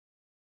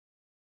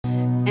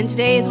And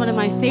today is one of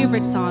my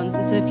favorite songs.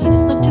 And so if you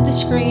just look to the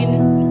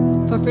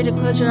screen, feel free to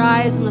close your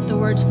eyes and let the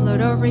words float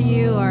over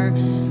you or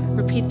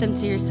repeat them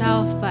to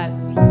yourself. But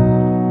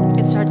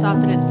it starts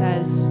off and it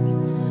says,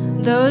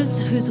 "Those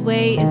whose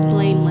way is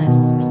blameless,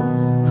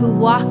 who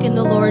walk in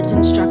the Lord's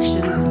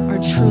instructions, are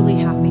truly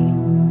happy.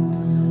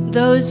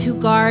 Those who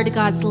guard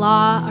God's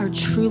law are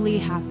truly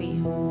happy.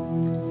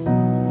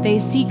 They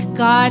seek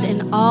God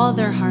in all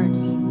their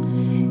hearts.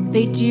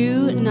 They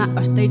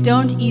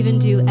don't even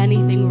do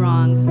anything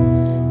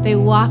wrong. They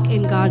walk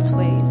in God's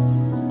ways.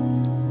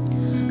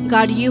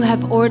 God, you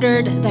have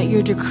ordered that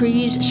your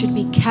decrees should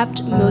be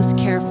kept most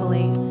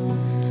carefully.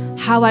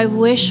 How I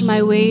wish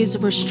my ways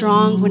were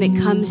strong when it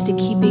comes to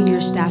keeping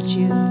your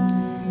statutes.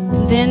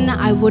 Then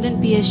I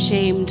wouldn't be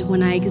ashamed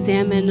when I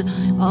examine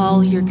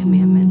all your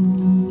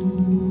commandments.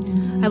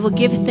 I will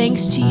give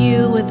thanks to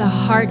you with a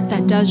heart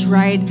that does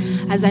right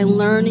as I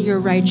learn your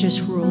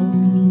righteous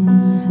rules,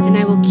 and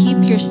I will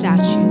keep your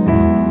statutes.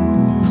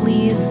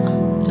 Please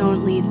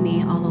don't leave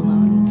me all alone."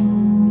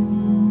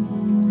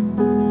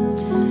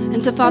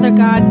 And so, Father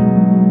God,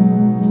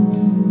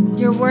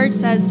 your word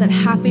says that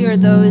happy are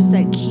those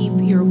that keep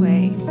your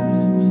way,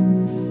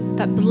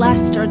 that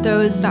blessed are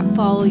those that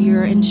follow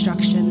your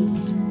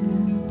instructions.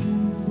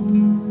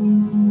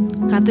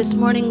 God, this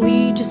morning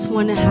we just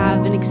want to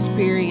have an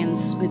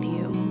experience with you.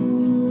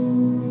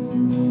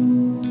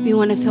 We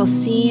want to feel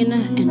seen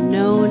and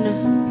known.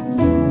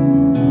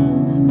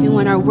 We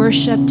want our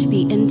worship to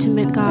be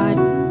intimate, God.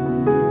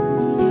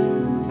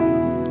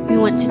 We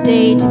want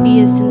today to be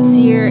a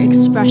sincere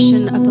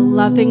expression of a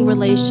loving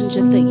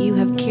relationship that you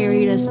have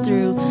carried us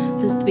through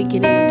since the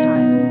beginning of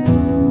time.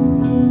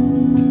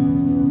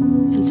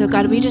 And so,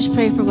 God, we just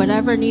pray for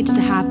whatever needs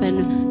to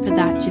happen for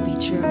that to be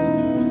true.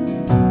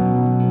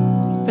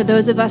 For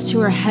those of us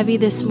who are heavy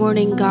this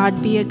morning,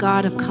 God, be a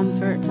God of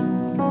comfort.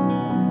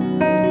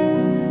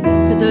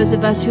 For those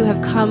of us who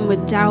have come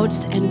with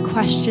doubts and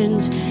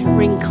questions,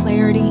 bring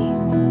clarity.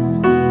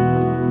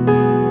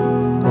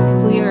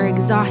 If we are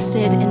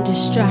exhausted and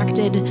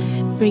distracted,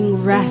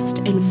 bring rest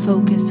and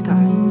focus,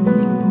 God.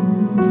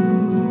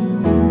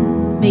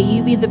 May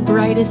you be the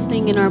brightest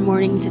thing in our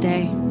morning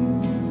today.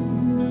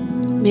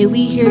 May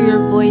we hear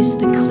your voice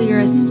the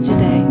clearest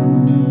today.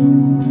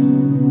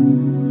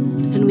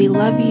 And we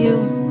love you.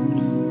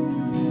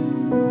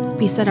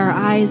 We set our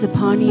eyes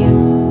upon you.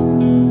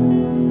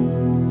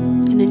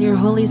 And in your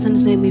holy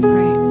Son's name we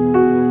pray.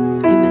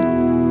 Amen.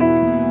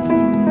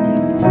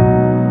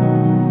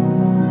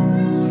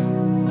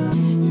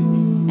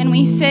 And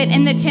we sit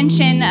in the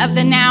tension of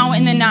the now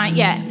and the not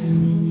yet.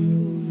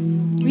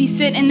 We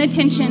sit in the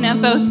tension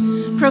of both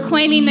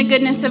proclaiming the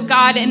goodness of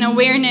God and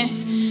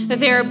awareness that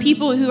there are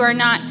people who are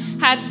not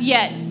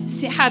yet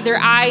had their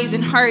eyes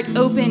and heart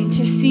open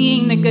to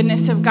seeing the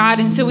goodness of God.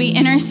 And so we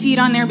intercede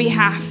on their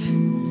behalf.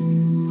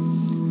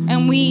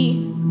 And we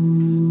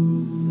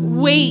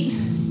wait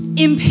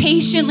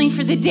impatiently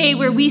for the day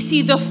where we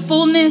see the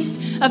fullness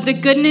of the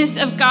goodness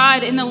of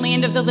God in the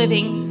land of the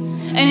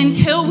living. And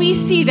until we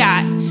see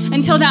that,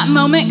 until that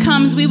moment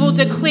comes, we will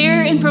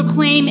declare and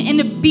proclaim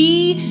and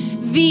be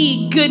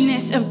the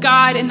goodness of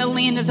God in the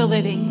land of the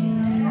living.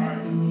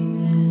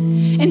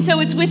 And so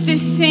it's with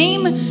this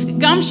same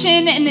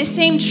gumption and the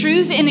same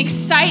truth and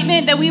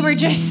excitement that we were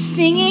just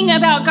singing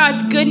about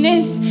God's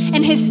goodness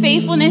and his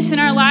faithfulness in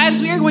our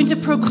lives. We are going to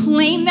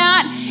proclaim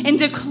that and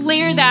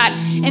declare that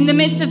in the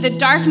midst of the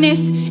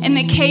darkness and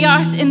the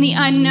chaos and the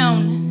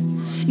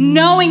unknown,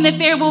 knowing that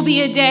there will be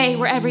a day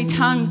where every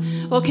tongue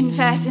will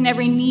confess and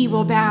every knee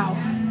will bow.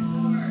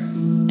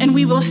 And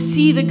we will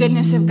see the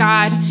goodness of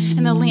God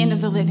in the land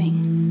of the living.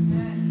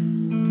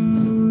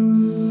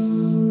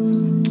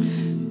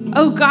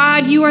 Oh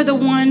God, you are the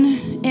one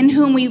in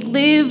whom we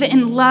live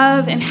and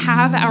love and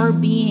have our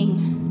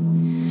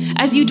being.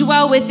 As you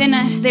dwell within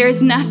us, there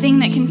is nothing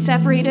that can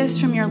separate us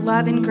from your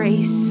love and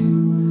grace.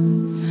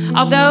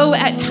 Although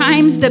at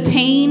times the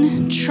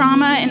pain,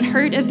 trauma, and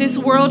hurt of this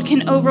world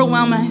can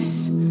overwhelm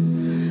us,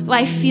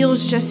 life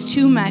feels just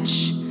too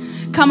much.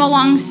 Come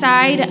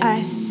alongside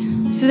us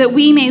so that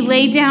we may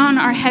lay down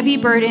our heavy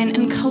burden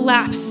and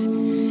collapse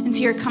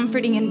into your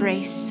comforting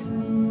embrace.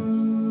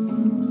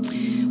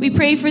 We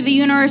pray for the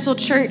Universal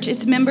Church,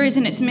 its members,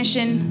 and its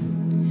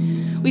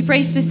mission. We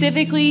pray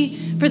specifically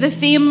for the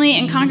family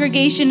and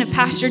congregation of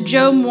Pastor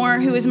Joe Moore,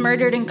 who was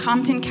murdered in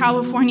Compton,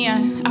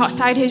 California,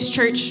 outside his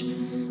church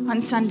on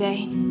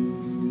Sunday.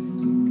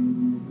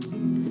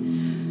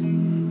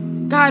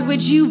 God,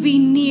 would you be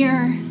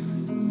near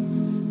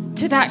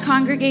to that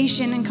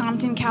congregation in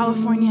Compton,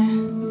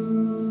 California?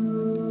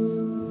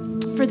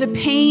 For the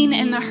pain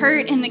and the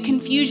hurt and the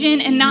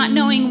confusion and not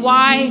knowing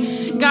why,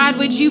 God,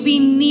 would you be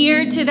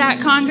near to that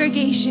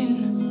congregation?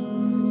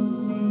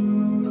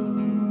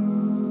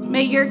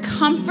 May your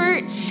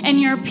comfort and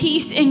your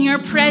peace and your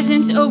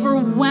presence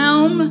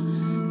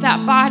overwhelm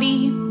that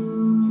body,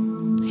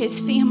 his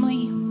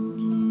family.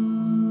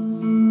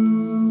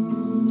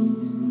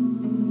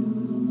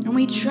 And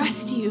we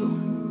trust you.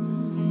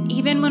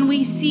 Even when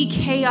we see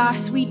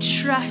chaos, we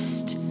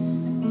trust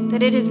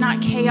that it is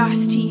not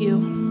chaos to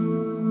you.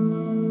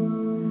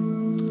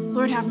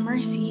 Lord, have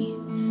mercy.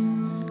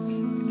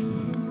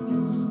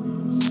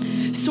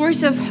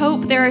 Source of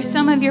hope, there are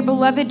some of your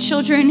beloved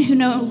children who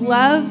know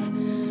love,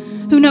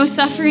 who know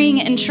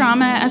suffering and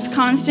trauma as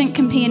constant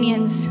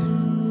companions.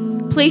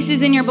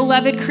 Places in your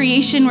beloved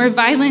creation where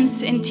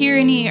violence and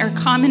tyranny are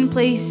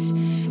commonplace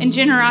and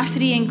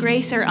generosity and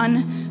grace are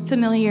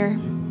unfamiliar.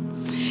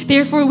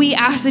 Therefore, we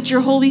ask that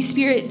your Holy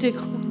Spirit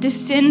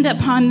descend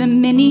upon the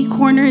many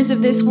corners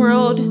of this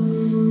world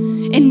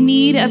in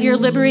need of your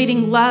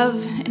liberating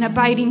love and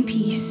abiding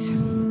peace.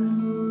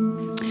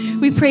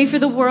 We pray for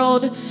the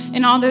world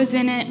and all those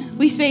in it.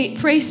 We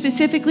pray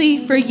specifically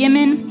for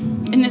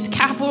Yemen and its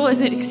capital as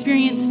it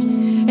experienced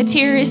a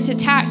terrorist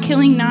attack,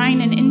 killing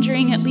 9 and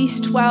injuring at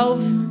least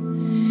 12.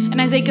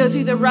 And as they go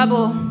through the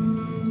rubble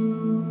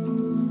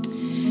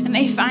and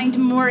they find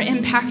more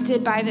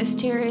impacted by this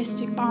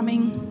terroristic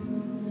bombing,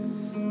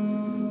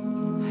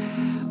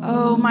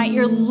 oh, might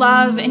your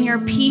love and your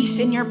peace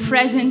and your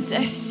presence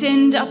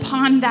ascend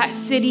upon that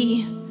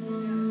city,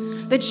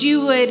 that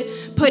you would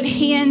put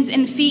hands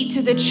and feet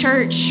to the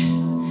church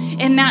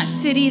in that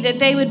city, that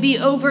they would be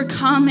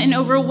overcome and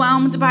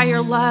overwhelmed by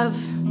your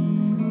love.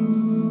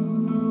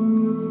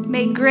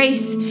 May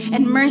grace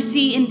and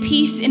mercy and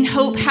peace and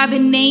hope have a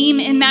name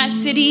in that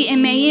city,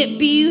 and may it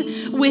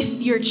be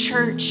with your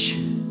church.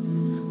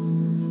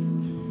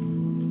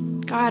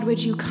 God,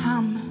 would you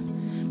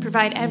come,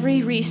 provide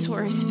every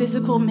resource,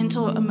 physical,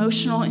 mental,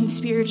 emotional, and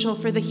spiritual,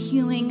 for the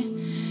healing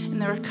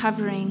and the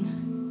recovering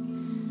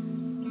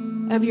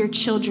of your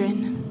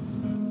children.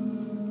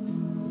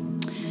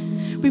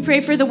 We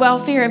pray for the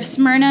welfare of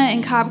Smyrna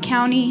and Cobb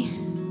County.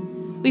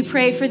 We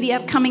pray for the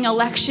upcoming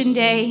election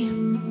day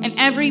and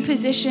every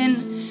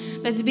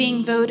position that's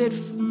being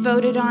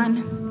voted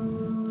on.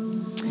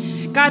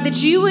 God,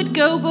 that you would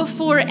go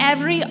before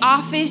every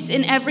office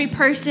and every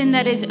person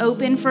that is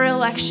open for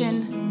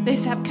election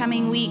this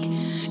upcoming week.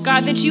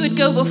 God, that you would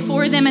go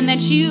before them and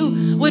that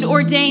you would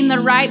ordain the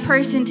right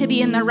person to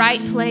be in the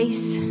right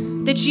place.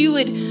 That you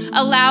would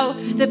allow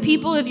the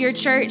people of your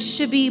church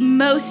to be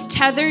most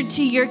tethered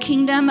to your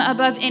kingdom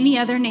above any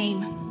other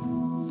name.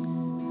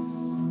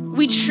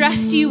 We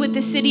trust you with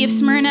the city of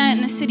Smyrna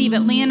and the city of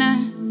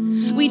Atlanta.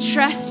 We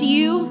trust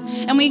you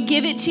and we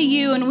give it to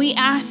you, and we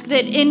ask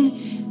that in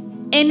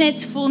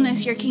its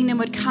fullness your kingdom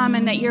would come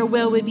and that your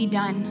will would be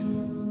done.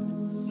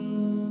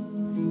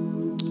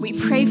 We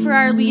pray for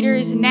our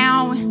leaders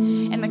now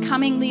and the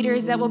coming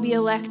leaders that will be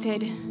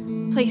elected.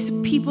 Place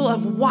people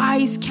of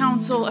wise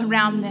counsel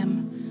around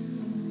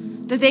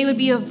them, that they would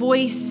be a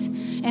voice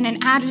and an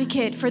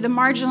advocate for the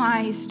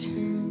marginalized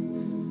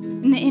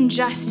and the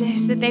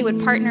injustice, that they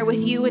would partner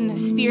with you in the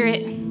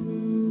Spirit,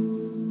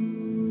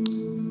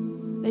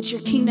 that your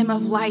kingdom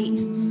of light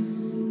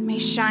may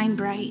shine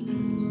bright.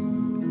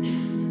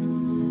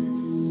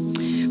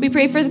 We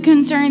pray for the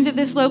concerns of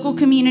this local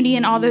community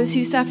and all those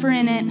who suffer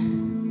in it.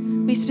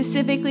 We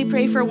specifically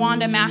pray for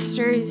Wanda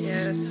Masters.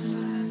 Yes.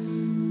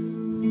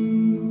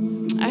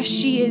 As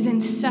she is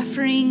in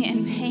suffering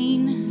and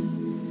pain,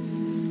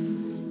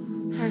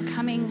 her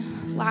coming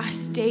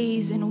last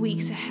days and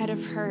weeks ahead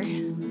of her.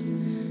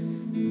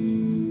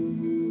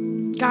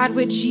 God,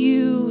 would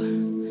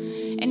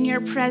you and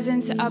your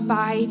presence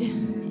abide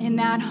in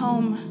that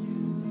home?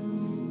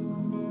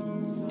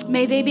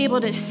 May they be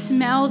able to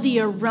smell the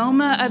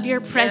aroma of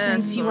your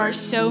presence. Yes, you Lord. are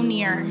so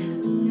near.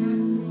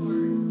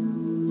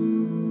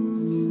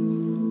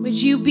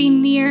 Would you be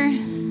near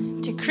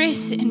to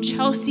Chris and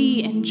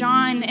Chelsea and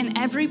John and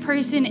every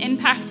person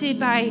impacted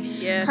by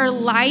Yes. her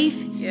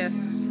life,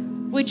 Yes.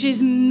 which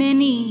is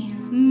many,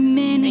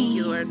 many. Thank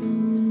you, Lord.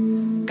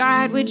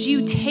 God, would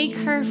you take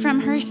her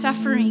from her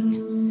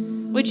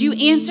suffering? Would you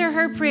answer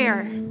her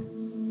prayer?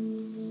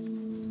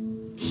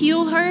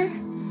 Heal her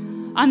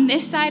on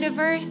this side of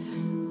earth,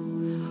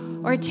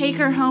 or take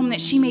her home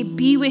that she may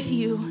be with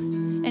you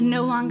and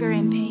no longer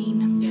in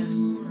pain.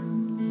 Yes.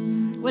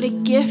 What a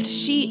gift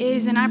she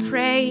is, and I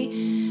pray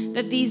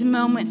that these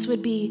moments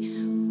would be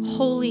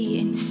holy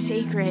and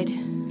sacred,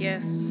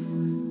 Yes.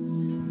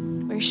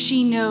 where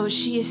she knows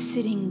she is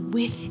sitting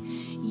with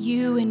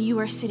you and you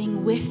are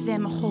sitting with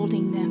them,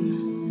 holding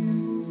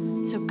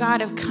them. So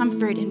God of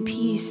comfort and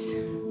peace,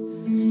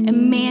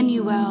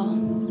 Emmanuel,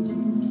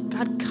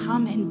 God,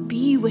 come and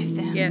be with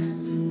them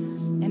Yes.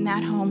 in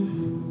that home.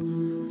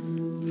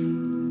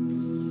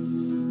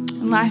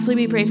 And lastly,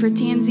 we pray for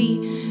Tansy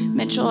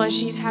Mitchell as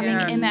she's having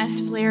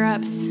MS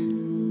flare-ups.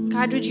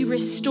 God, would you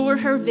restore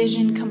her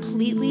vision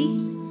completely?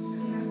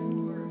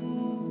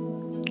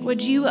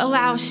 Would you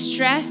allow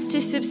stress to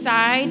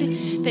subside,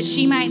 that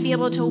she might be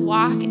able to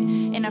walk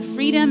in a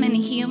freedom and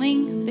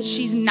healing that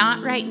she's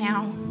not right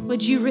now?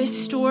 Would you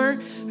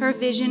restore her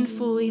vision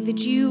fully,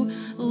 that you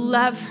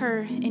love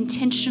her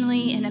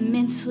intentionally and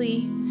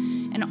immensely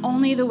in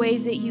only the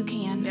ways that you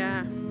can?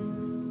 Yeah.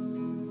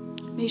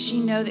 May she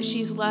know that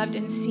she's loved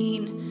and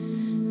seen.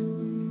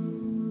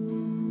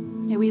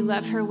 May we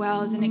love her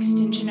well as an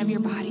extension of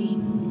your body.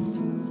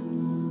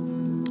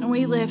 And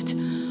we lift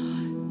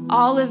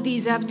all of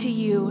these up to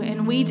you,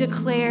 and we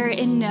declare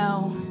and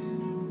know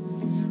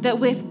that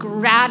with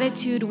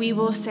gratitude we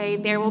will say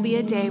there will be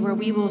a day where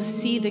we will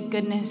see the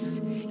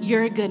goodness,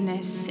 your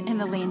goodness, in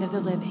the land of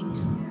the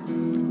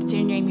living. It's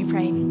in your name we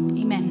pray.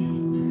 Amen.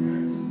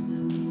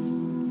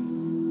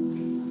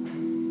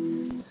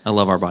 I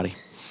love our body.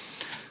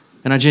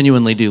 And I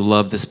genuinely do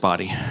love this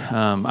body.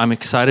 I'm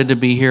excited to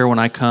be here when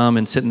I come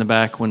and sit in the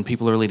back when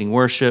people are leading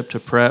worship to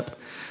prep.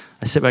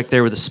 I sit back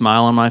there with a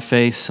smile on my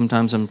face.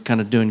 Sometimes I'm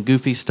kind of doing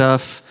goofy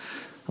stuff.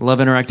 I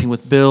love interacting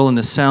with Bill in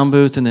the sound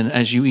booth. And then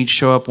as you each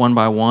show up one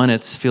by one,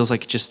 it feels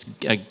like just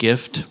a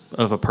gift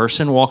of a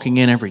person walking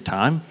in every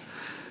time.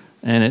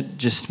 And it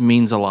just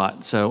means a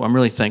lot. So I'm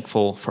really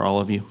thankful for all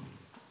of you.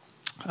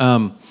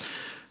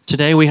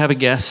 Today we have a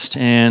guest,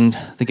 and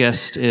the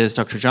guest is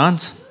Dr.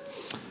 Johns.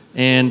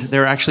 And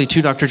there are actually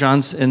two Dr.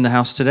 Johns in the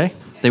house today.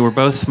 They were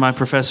both my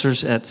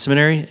professors at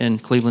seminary in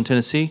Cleveland,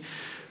 Tennessee.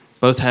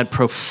 Both had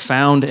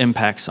profound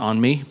impacts on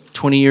me.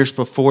 20 years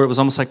before, it was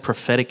almost like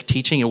prophetic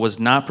teaching. It was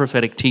not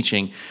prophetic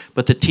teaching,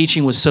 but the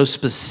teaching was so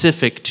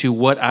specific to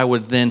what I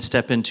would then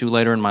step into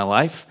later in my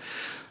life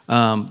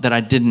that I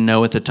didn't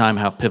know at the time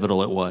how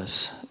pivotal it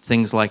was.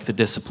 Things like the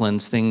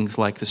disciplines, things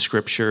like the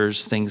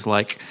scriptures, things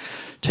like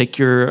take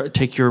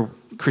your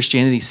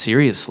Christianity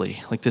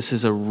seriously. Like, this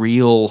is a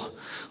real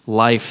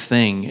life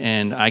thing,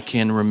 and I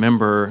can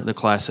remember the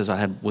classes I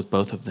had with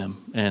both of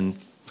them, and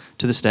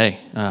to this day,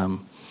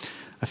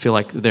 I feel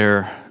like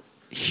they're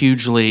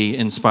hugely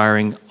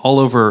inspiring all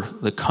over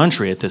the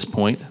country at this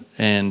point,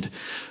 and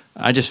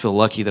I just feel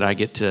lucky that I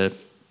get to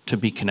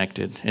be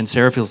connected, and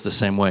Sarah feels the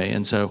same way.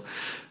 And so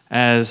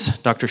as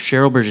Dr.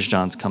 Cheryl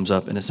Bridges-Johns comes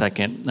up in a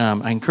second,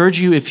 I encourage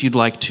you, if you'd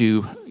like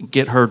to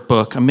get her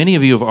book. Many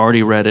of you have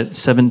already read it,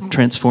 7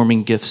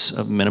 Transforming Gifts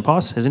of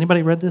Menopause. Has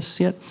anybody read this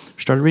yet?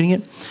 Started reading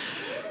it?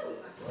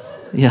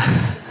 Yeah.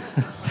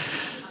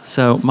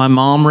 So my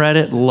mom read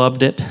it,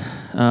 loved it.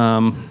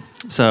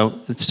 So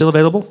it's still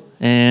available,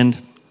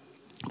 and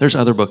there's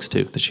other books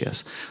too that she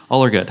has.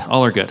 All are good.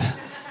 All are good.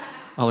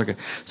 All are good.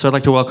 So I'd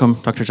like to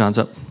welcome Dr. Johns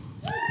up.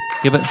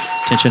 Give it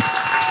attention.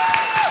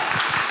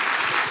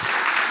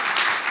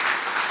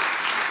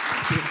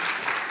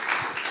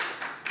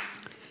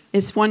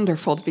 It's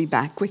wonderful to be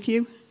back with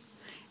you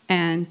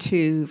and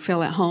to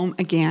feel at home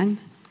again,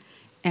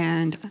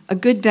 and a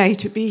good day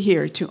to be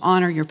here to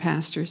honor your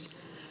pastors.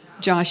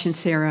 Josh and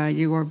Sarah,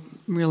 you are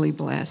really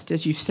blessed,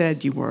 as you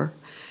said you were.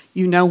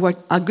 You know what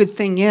a good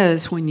thing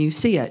is when you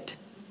see it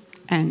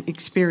and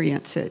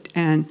experience it.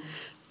 And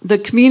the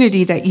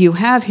community that you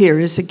have here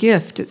is a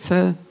gift. It's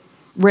a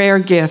rare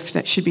gift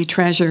that should be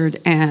treasured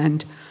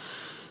and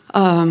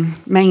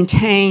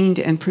maintained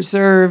and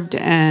preserved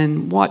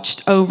and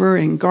watched over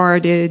and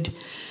guarded,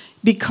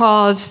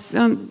 because,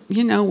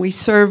 we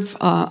serve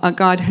a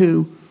God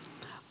who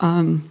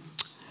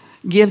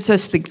gives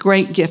us the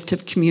great gift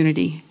of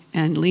community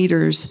and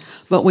leaders,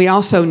 but we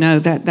also know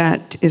that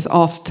that is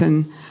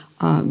often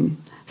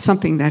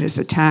something that is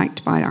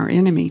attacked by our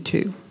enemy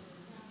too.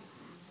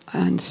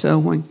 And so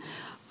when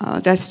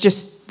that's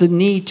just the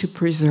need to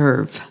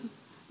preserve,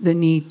 the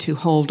need to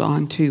hold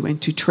on to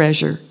and to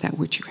treasure that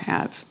which you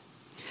have.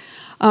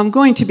 I'm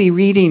going to be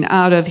reading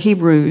out of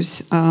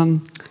Hebrews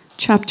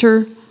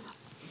chapter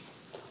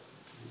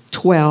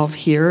 12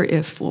 here,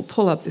 if we'll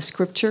pull up the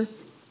scripture.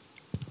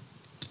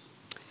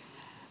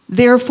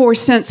 Therefore,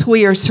 since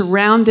we are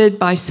surrounded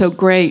by so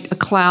great a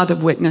cloud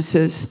of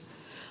witnesses,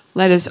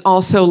 let us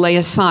also lay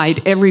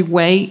aside every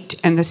weight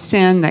and the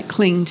sin that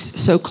clings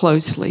so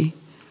closely.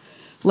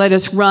 Let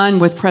us run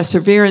with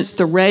perseverance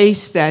the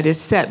race that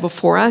is set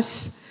before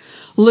us,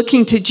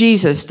 looking to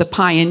Jesus, the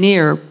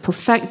pioneer,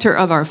 perfecter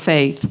of our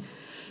faith,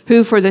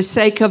 who for the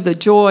sake of the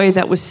joy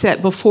that was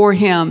set before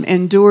him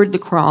endured the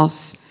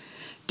cross,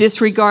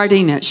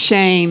 disregarding its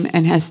shame,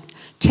 and has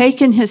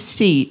taken his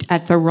seat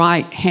at the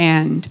right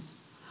hand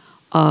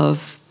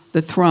of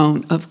the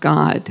throne of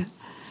God.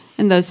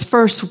 And those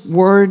first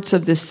words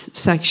of this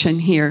section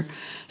here,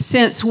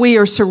 since we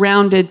are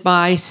surrounded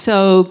by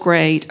so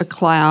great a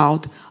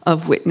cloud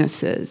of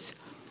witnesses.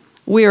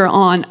 We are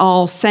on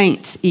All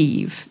Saints'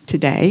 Eve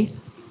today,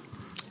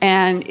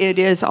 and it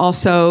is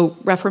also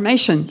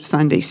Reformation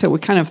Sunday, so we're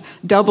kind of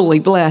doubly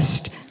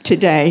blessed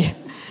today.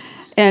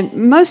 And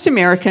most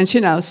Americans,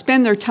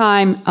 spend their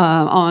time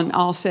on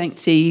All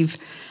Saints' Eve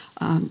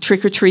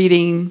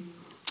trick-or-treating,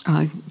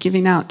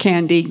 giving out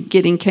candy,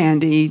 getting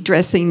candy,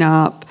 dressing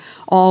up,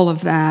 all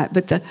of that.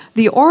 But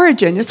the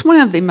origin, it's one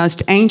of the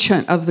most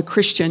ancient of the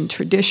Christian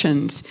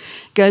traditions,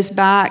 goes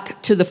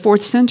back to the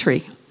 4th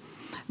century.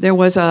 There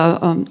was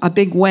a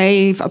big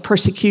wave of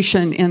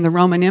persecution in the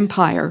Roman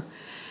Empire,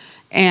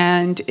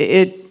 and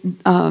it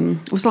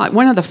was like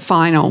one of the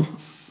final,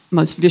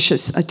 most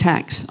vicious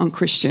attacks on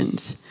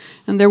Christians.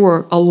 And there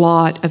were a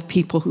lot of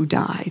people who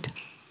died.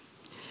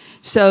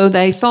 So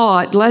they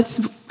thought,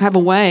 let's have a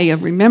way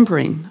of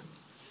remembering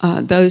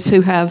those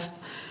who have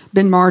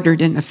been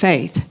martyred in the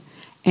faith.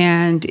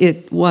 And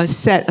it was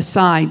set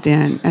aside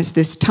then as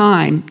this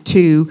time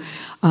to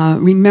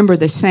remember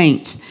the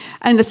saints.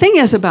 And the thing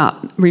is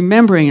about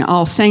remembering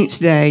All Saints'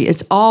 Day,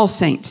 it's All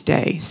Saints'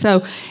 Day.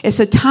 So it's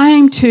a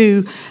time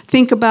to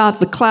think about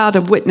the cloud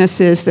of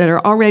witnesses that are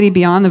already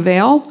beyond the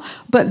veil,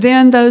 but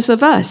then those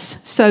of us.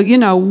 So,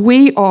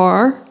 we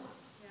are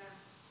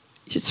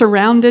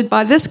surrounded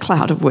by this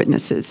cloud of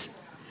witnesses.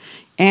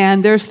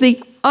 And there's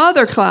the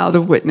other cloud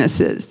of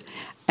witnesses.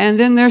 And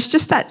then there's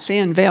just that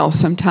thin veil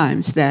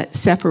sometimes that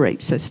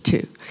separates us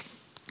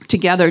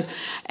together.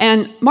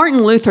 And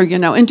Martin Luther,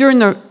 and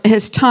during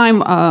his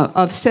time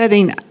of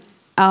setting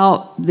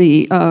out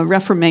the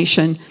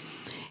Reformation,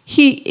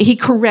 he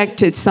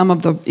corrected some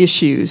of the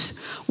issues.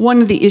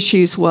 One of the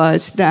issues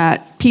was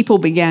that people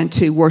began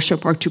to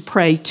worship or to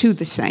pray to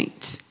the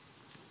saints.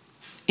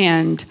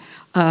 And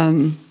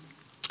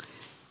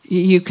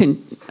you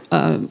can...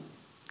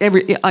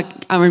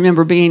 I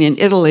remember being in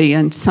Italy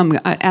and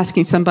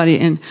asking somebody,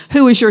 and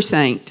who is your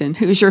saint and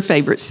who's your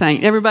favorite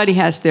saint? Everybody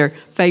has their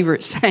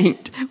favorite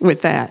saint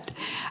with that.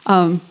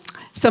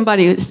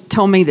 Somebody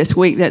told me this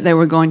week that they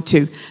were going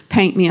to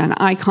paint me an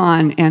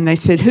icon, and they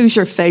said, who's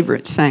your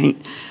favorite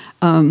saint?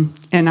 And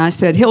I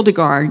said,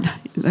 Hildegard,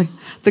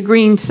 the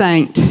green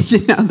saint,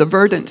 the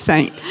verdant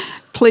saint.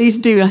 Please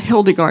do a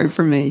Hildegard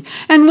for me.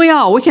 And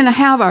we can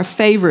have our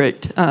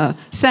favorite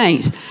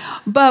saints,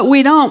 but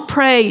we don't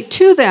pray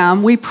to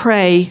them, we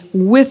pray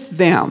with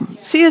them.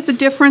 See, there's a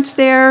difference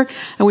there,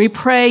 and we're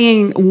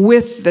praying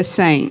with the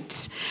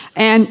saints.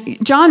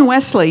 And John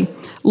Wesley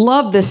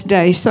loved this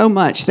day so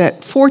much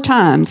that 4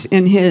 times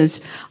in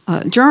his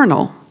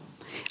journal,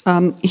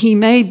 he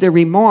made the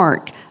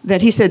remark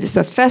that he said, it's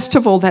a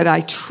festival that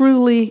I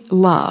truly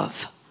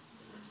love.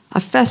 A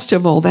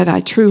festival that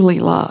I truly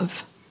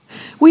love.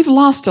 We've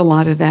lost a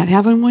lot of that,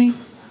 haven't we?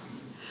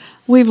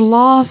 We've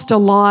lost a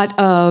lot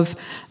of,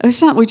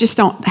 it's not we just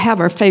don't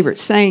have our favorite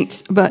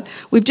saints, but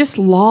we've just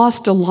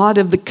lost a lot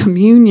of the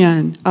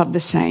communion of the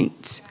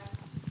saints.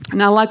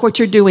 And I like what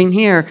you're doing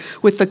here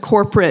with the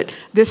corporate,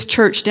 this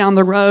church down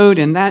the road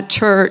and that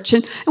church.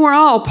 And we're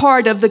all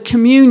part of the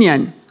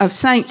communion of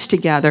saints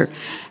together.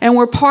 And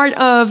we're part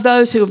of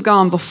those who have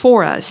gone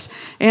before us.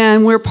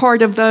 And we're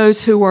part of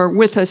those who are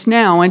with us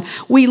now. And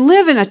we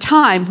live in a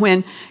time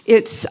when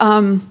it's...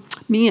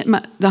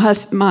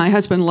 my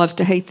husband loves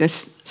to hate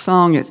this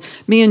song. It's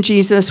me and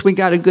Jesus, we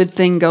got a good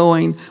thing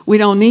going. We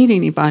don't need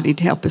anybody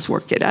to help us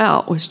work it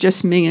out. It's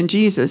just me and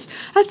Jesus.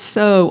 That's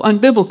so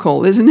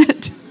unbiblical, isn't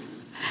it?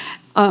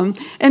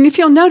 And if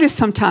you'll notice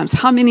sometimes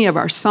how many of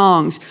our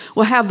songs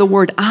will have the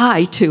word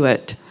I to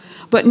it,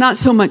 but not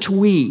so much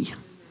we.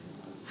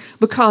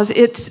 Because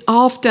it's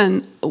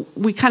often,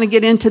 we kind of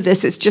get into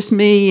this, it's just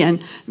me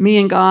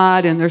and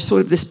God, and there's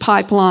sort of this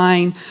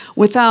pipeline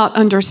without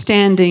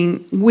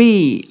understanding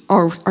we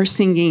are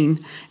singing,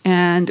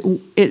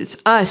 and it's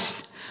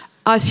us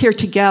here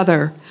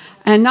together.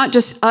 And not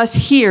just us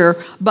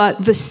here,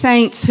 but the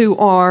saints who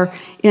are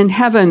in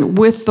heaven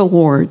with the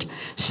Lord.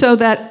 So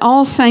that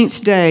All Saints'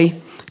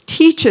 Day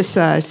teaches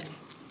us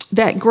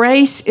that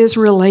grace is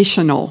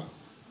relational.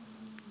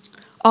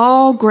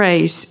 All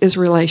grace is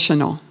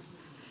relational.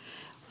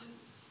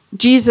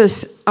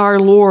 Jesus, our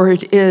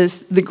Lord,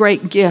 is the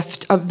great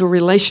gift of the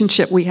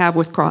relationship we have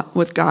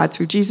with God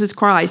through Jesus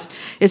Christ.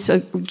 It's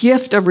a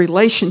gift of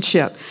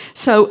relationship.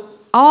 So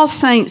All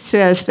Saints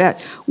says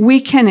that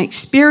we can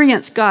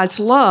experience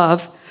God's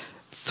love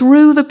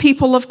through the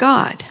people of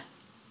God.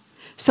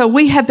 So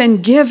we have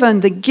been given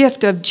the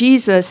gift of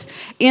Jesus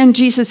in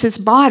Jesus'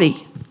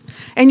 body.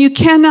 And you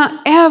cannot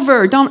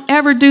ever, don't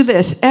ever do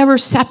this, ever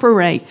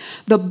separate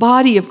the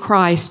body of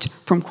Christ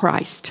from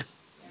Christ.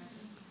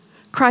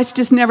 Christ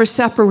is never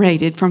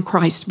separated from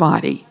Christ's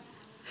body.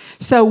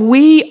 So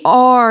we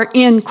are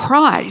in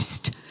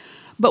Christ,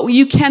 but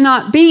you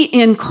cannot be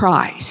in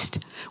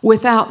Christ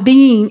without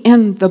being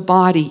in the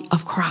body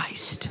of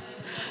Christ.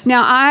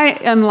 Now, I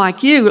am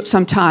like you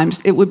sometimes.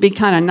 It would be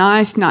kind of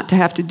nice not to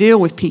have to deal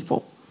with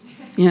people,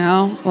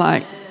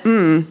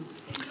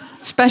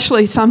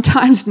 especially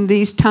sometimes in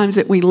these times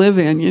that we live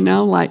in,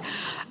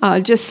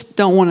 just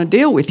don't want to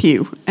deal with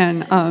you.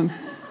 And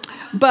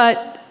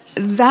but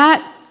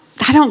that,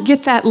 I don't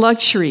get that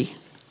luxury.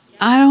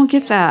 I don't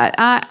get that.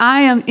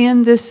 I am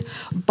in this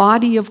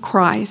body of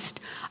Christ.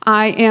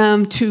 I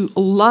am to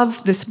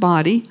love this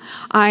body.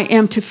 I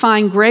am to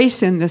find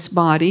grace in this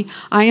body.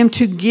 I am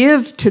to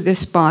give to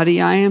this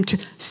body. I am to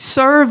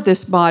serve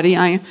this body.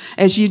 I am,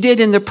 as you did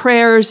in the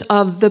prayers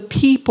of the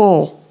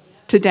people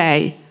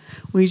today.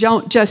 We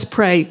don't just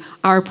pray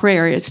our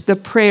prayer. It's the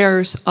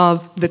prayers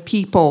of the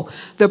people.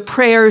 The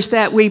prayers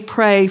that we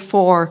pray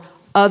for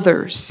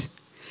others.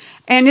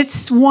 And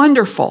it's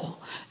wonderful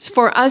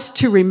for us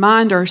to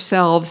remind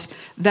ourselves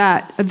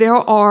that there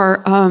are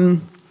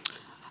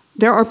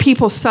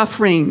people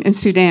suffering in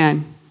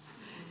Sudan,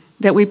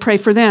 that we pray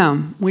for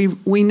them.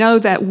 We know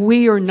that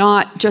we are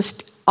not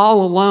just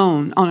all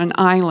alone on an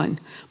island,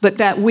 but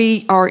that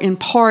we are in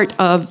part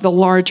of the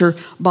larger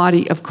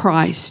body of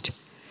Christ.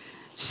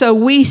 So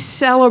we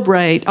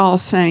celebrate All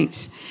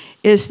Saints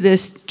is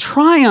this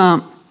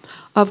triumph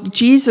of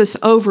Jesus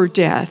over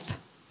death,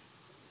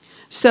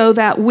 so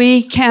that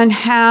we can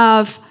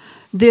have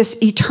this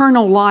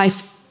eternal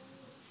life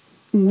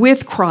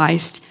with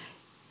Christ,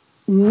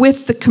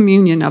 with the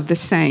communion of the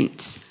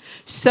saints.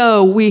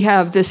 So we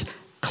have this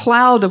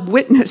cloud of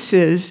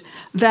witnesses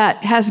that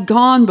has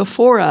gone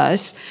before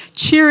us,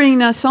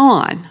 cheering us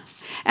on.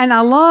 And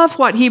I love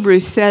what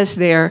Hebrews says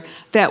there,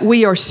 that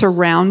we are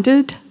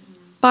surrounded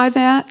by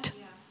that.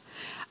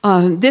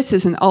 This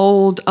is an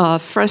old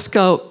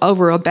fresco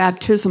over a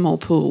baptismal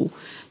pool.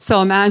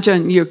 So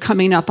imagine you're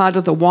coming up out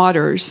of the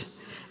waters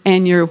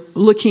and you're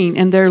looking,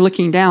 and they're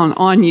looking down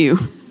on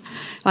you.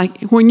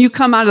 Like when you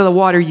come out of the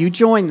water, you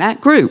join that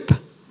group.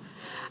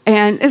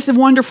 And it's a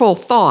wonderful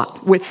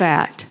thought with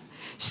that.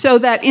 So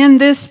that in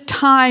this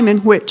time in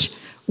which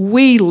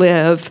we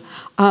live,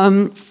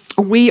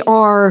 we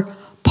are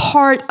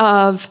part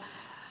of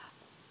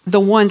the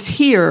ones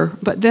here,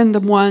 but then the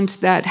ones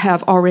that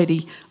have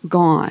already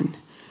gone.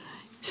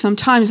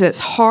 Sometimes it's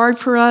hard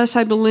for us,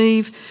 I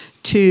believe,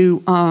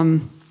 to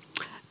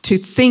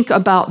think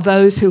about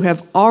those who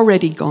have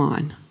already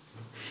gone,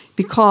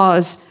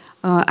 because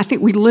I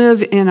think we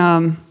live in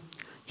a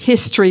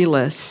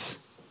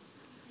historyless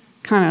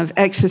kind of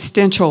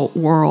existential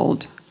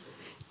world.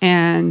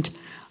 And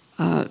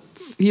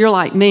you're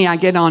like me, I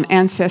get on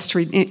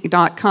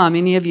Ancestry.com.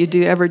 Any of you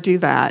ever do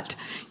that?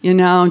 You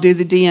know, do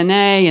the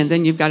DNA, and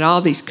then you've got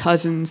all these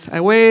cousins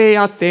way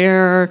out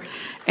there,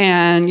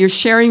 and you're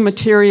sharing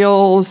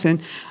materials,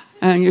 and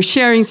you're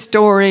sharing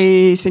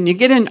stories, and you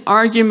get in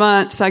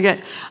arguments. I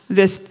get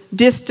this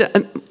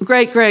distant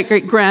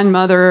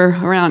great-great-great-grandmother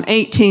around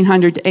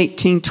 1800 to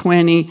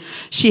 1820.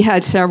 She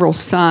had several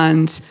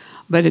sons,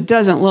 but it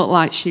doesn't look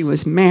like she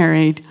was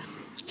married.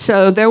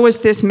 So there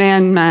was this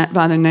man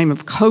by the name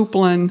of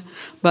Copeland,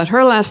 but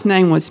her last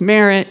name was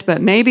Merritt,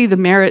 but maybe the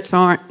Merritts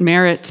aren't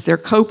Merritts, they're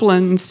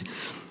Copelands.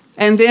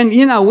 And then,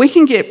 you know, we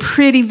can get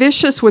pretty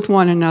vicious with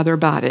one another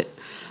about it.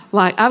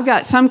 Like, I've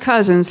got some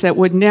cousins that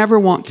would never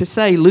want to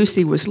say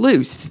Lucy was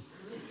loose,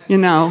 you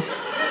know.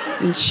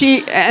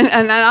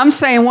 And I'm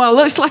saying, well, it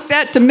looks like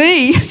that to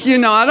me. You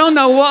know, I don't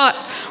know what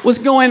was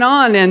going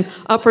on in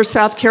upper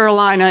South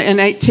Carolina in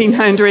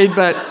 1800,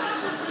 but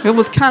it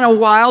was kind of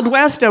Wild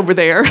West over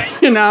there,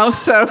 you know,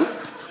 so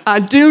I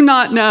do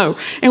not know.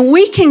 And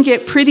we can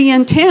get pretty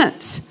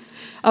intense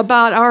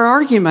about our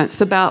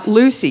arguments about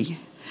Lucy.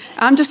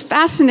 I'm just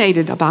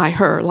fascinated by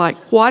her. Like,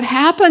 what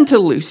happened to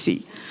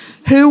Lucy?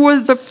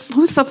 Who's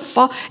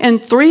the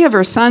and 3 of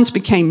her sons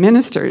became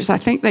ministers. I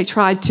think they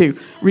tried to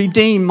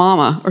redeem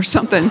Mama or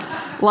something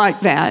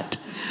like that.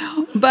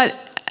 But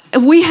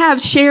we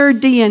have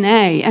shared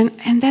DNA,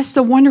 and that's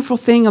the wonderful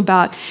thing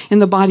about in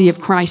the body of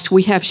Christ.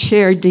 We have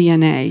shared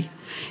DNA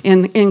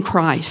in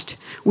Christ.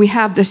 We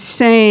have the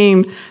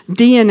same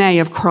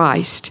DNA of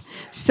Christ.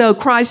 So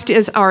Christ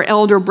is our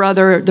elder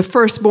brother, the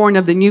firstborn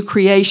of the new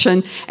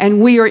creation,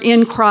 and we are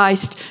in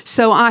Christ.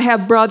 So I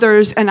have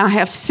brothers and I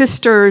have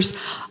sisters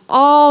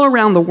all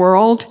around the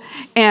world,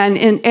 and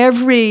in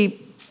every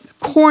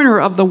corner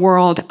of the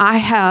world, I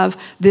have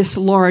this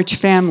large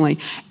family.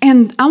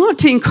 And I want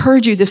to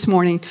encourage you this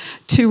morning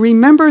to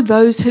remember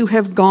those who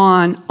have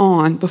gone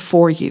on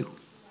before you.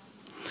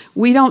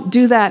 We don't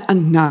do that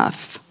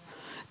enough.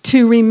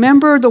 To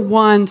remember the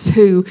ones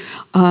who,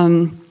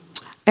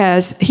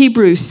 as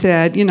Hebrews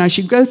said, you know, as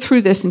you go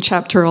through this in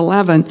chapter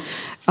 11,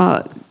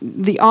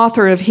 the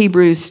author of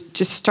Hebrews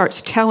just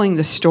starts telling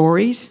the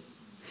stories.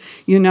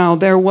 You know,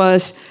 there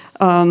was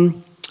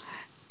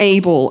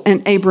Abel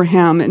and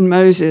Abraham and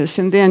Moses.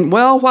 And then,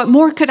 well, what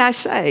more could I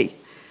say?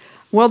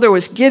 Well, there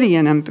was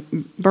Gideon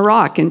and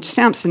Barak and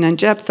Samson and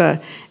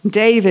Jephthah,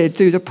 David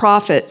through the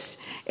prophets.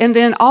 And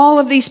then all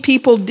of these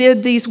people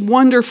did these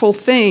wonderful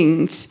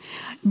things.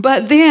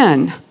 But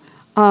then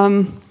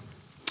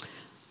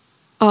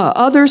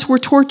others were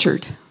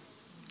tortured,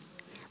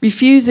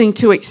 refusing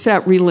to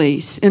accept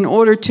release in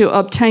order to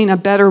obtain a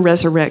better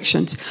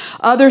resurrection.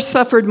 Others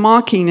suffered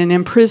mocking and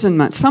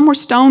imprisonment. Some were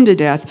stoned to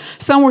death.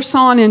 Some were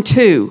sawn in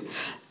two.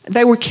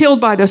 They were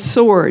killed by the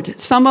sword.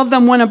 Some of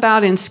them went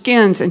about in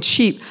skins and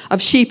sheep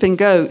and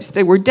goats.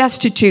 They were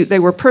destitute. They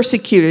were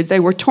persecuted. They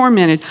were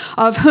tormented,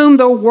 of whom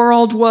the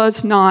world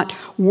was not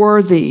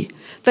worthy.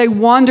 They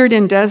wandered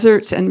in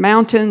deserts and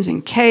mountains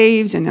and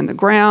caves and in the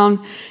ground.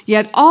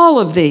 Yet all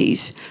of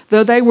these,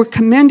 though they were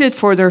commended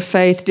for their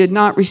faith, did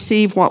not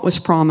receive what was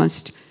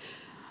promised.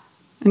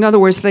 In other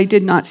words, they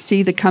did not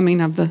see the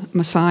coming of the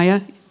Messiah.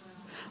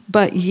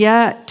 But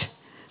yet,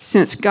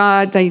 since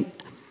God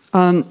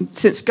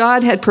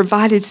had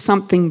provided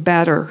something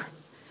better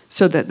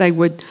so that they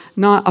would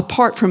not,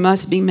 apart from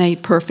us, be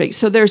made perfect.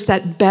 So there's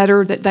that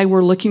better that they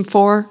were looking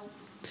for.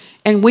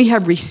 And we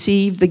have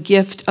received the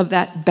gift of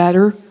that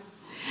better.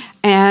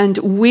 And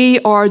we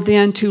are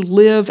then to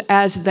live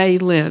as they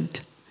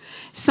lived.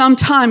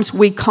 Sometimes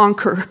we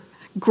conquer.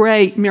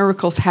 Great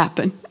miracles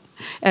happen,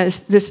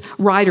 as this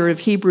writer of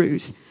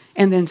Hebrews.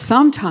 And then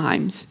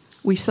sometimes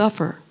we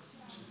suffer.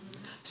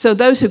 So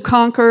those who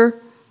conquer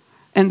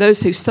and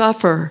those who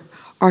suffer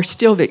are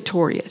still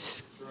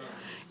victorious.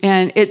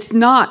 And it's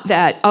not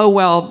that, oh,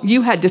 well,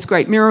 you had this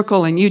great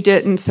miracle and you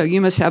didn't, so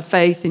you must have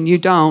faith and you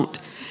don't.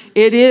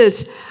 It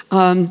is,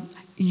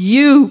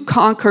 you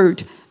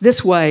conquered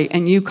this way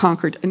and you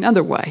conquered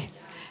another way.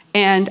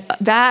 And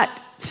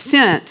that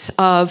sense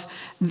of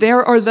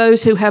there are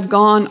those who have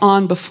gone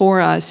on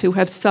before us who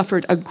have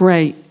suffered a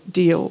great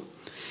deal.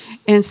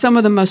 And some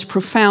of the most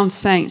profound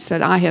saints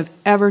that I have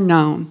ever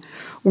known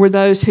were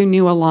those who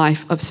knew a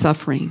life of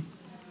suffering.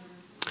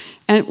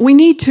 And we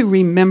need to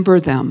remember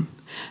them.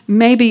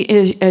 Maybe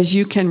as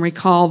you can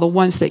recall, the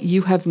ones that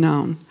you have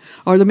known,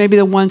 or maybe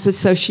the ones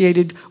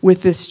associated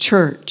with this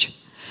church.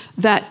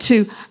 That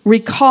to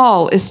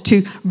recall is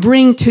to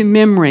bring to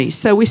memory.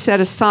 So we set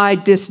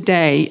aside this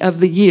day of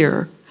the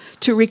year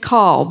to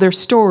recall their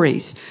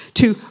stories,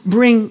 to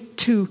bring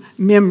to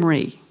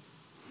memory.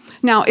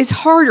 Now, it's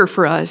harder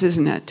for us,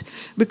 isn't it?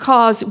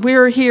 Because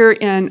we're here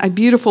in a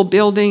beautiful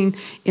building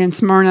in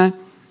Smyrna,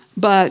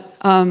 but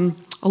a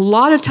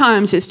lot of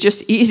times it's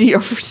just easier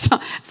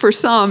for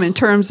some in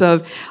terms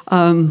of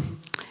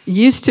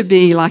used to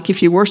be like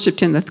if you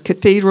worshiped in the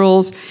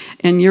cathedrals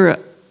and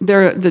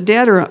the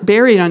dead are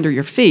buried under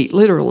your feet,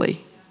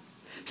 literally.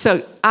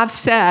 So I've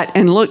sat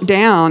and looked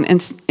down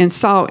and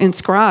saw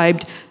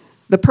inscribed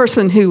the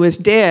person who was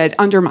dead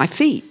under my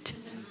feet.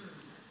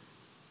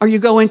 Or you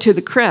go into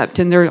the crypt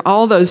and there are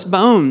all those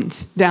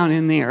bones down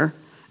in there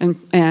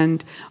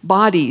and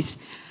bodies.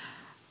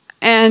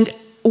 And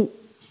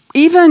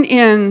even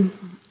in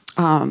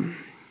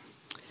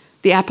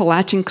the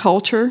Appalachian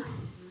culture,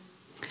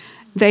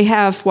 they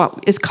have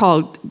what is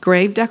called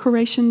Grave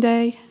Decoration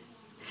Day,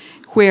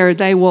 where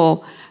they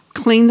will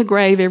clean the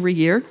grave every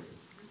year,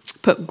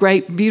 put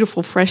great,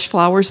 beautiful, fresh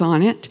flowers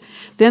on it.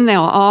 Then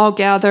they'll all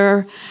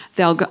gather,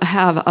 they'll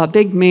have a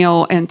big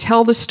meal and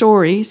tell the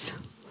stories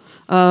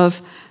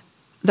of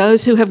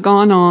those who have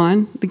gone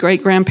on, the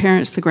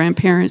great-grandparents, the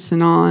grandparents,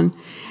 and on.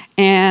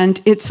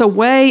 And it's a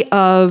way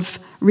of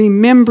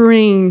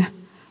remembering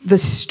the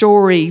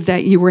story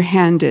that you were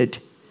handed.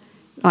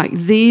 Like,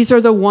 these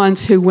are the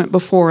ones who went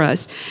before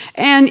us.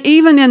 And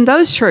even in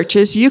those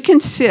churches, you can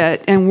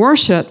sit and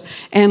worship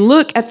and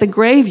look at the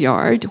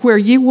graveyard where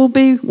you will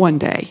be one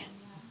day.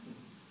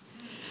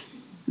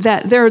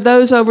 That there are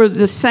those over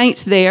the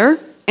saints there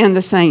and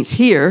the saints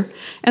here.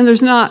 And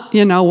there's not,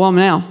 well,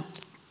 now,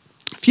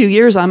 a few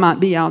years I might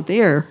be out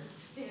there.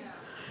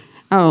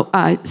 Oh,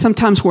 I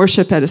sometimes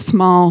worship at a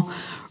small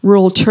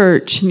rural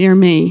church near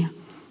me,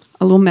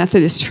 a little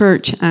Methodist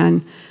church,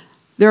 and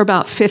there are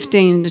about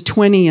 15 to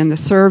 20 in the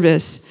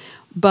service,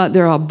 but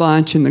there are a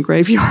bunch in the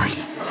graveyard.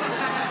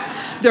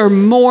 There are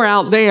more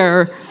out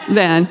there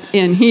than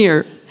in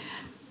here.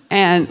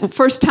 And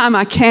first time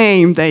I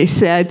came, they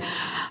said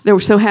they were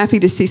so happy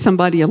to see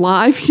somebody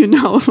alive. It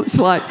was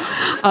like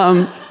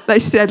they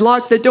said,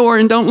 lock the door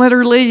and don't let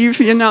her leave.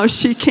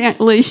 She can't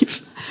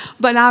leave.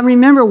 But I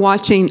remember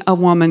watching a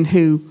woman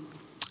who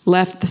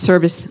left the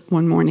service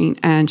one morning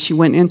and she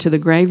went into the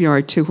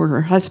graveyard to where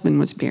her husband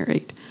was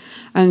buried.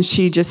 And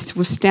she just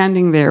was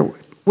standing there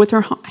with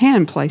her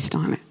hand placed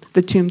on it,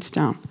 the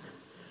tombstone.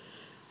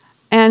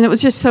 And it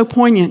was just so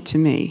poignant to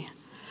me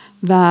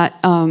that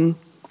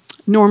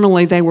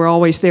normally they were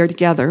always there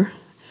together,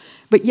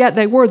 but yet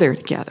they were there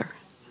together.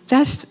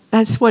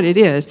 That's what it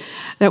is,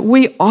 that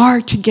we are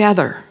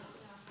together.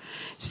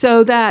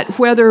 So that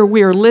whether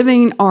we're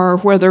living or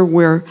whether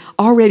we're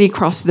already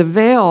across the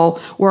veil,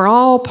 we're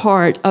all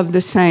part of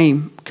the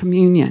same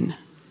communion.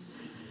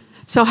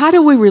 So how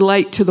do we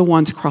relate to the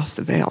ones across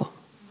the veil?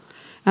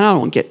 And I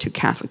don't want to get too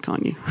Catholic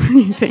on you or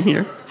anything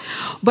here.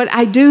 But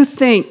I do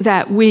think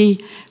that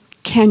we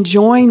can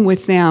join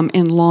with them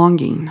in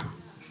longing.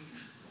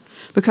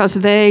 Because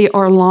they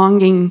are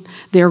longing,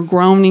 they're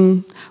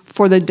groaning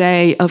for the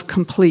day of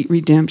complete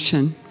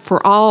redemption.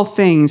 For all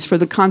things, for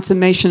the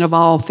consummation of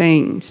all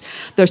things.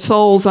 Their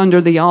souls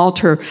under the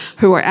altar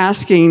who are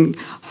asking,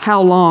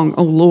 how long,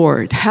 O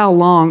Lord? How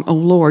long, O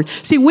Lord?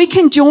 See, we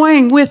can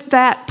join with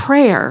that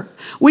prayer.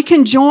 We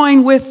can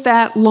join with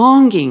that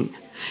longing.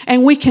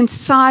 And we can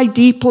sigh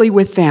deeply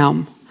with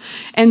them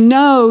and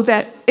know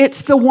that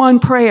it's the one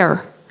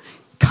prayer.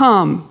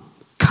 Come,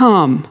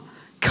 come,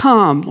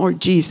 come,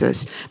 Lord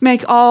Jesus.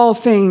 Make all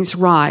things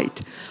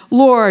right.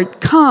 Lord,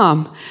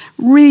 come,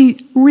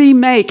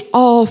 remake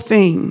all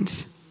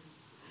things.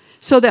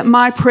 So that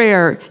my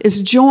prayer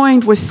is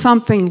joined with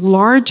something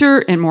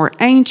larger and more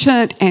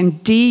ancient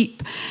and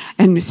deep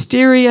and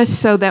mysterious,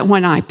 so that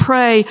when I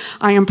pray,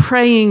 I am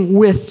praying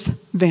with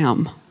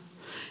them,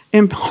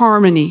 in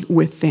harmony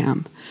with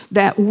them.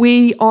 That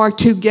we are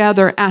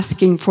together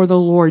asking for the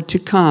Lord to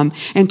come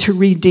and to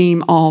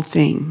redeem all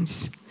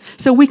things.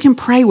 So we can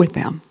pray with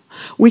them.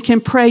 We can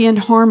pray in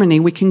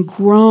harmony. We can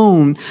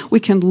groan. We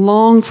can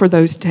long for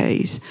those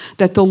days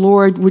that the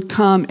Lord would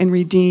come and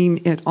redeem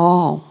it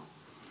all.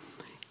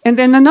 And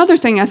then another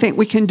thing I think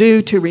we can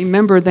do to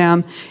remember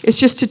them is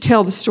just to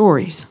tell the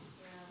stories.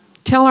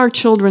 Tell our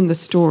children the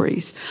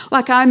stories.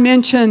 Like I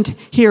mentioned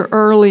here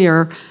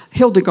earlier,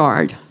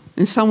 Hildegard.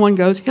 And someone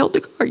goes,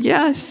 Hildegard,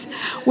 yes.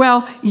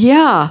 Well,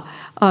 yeah,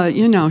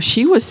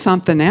 she was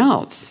something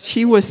else.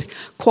 She was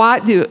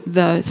quite the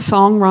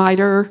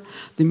songwriter,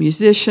 the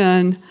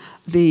musician,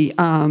 the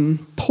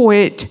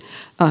poet,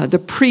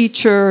 the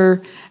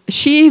preacher,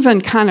 she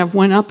even kind of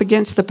went up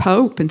against the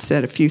Pope and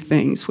said a few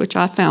things, which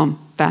I found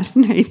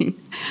fascinating.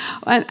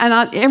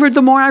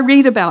 The more I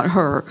read about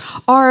her,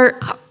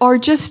 are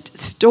just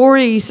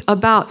stories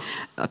about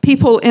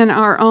people in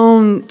our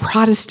own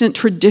Protestant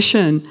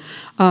tradition.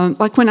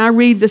 Like when I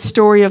read the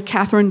story of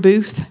Catherine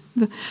Booth,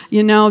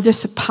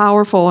 just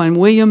powerful, and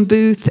William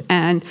Booth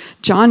and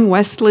John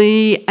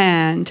Wesley,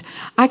 and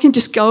I can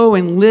just go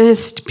and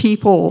list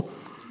people.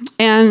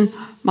 And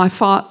my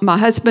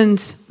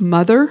husband's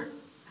mother,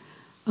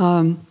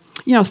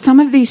 some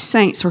of these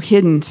saints are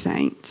hidden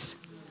saints,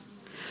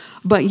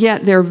 but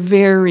yet they're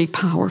very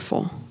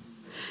powerful.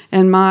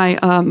 And my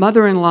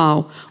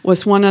mother-in-law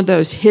was one of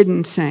those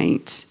hidden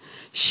saints.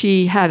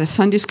 She had a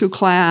Sunday school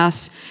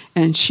class,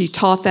 and she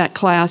taught that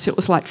class. It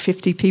was like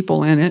 50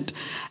 people in it,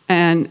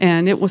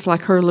 and it was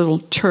like her little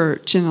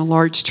church in a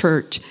large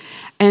church.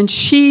 And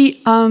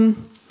she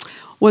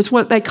was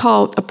what they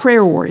called a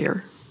prayer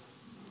warrior.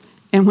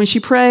 And when she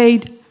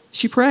prayed.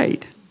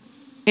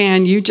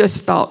 And you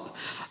just thought,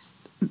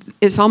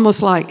 it's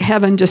almost like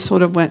heaven just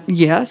sort of went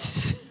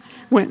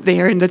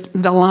there, and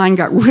the line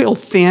got real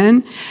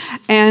thin.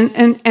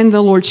 And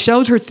the Lord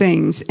showed her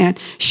things. And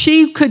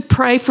she could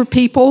pray for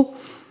people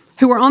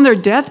who were on their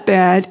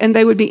deathbed, and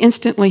they would be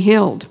instantly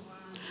healed.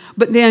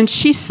 But then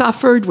she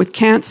suffered with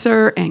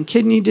cancer and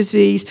kidney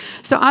disease.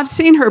 So I've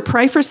seen her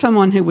pray for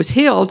someone who was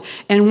healed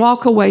and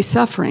walk away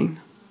suffering.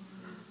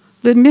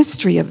 The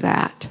mystery of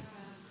that.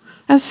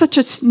 That's such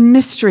a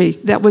mystery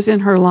that was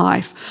in her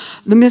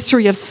life. The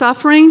mystery of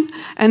suffering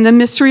and the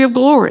mystery of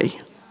glory.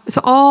 It's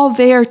all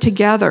there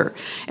together.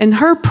 And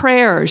her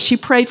prayers, she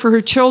prayed for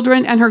her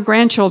children and her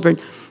grandchildren.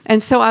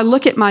 And so I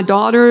look at my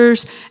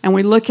daughters and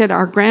we look at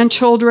our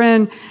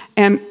grandchildren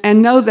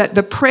and know that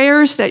the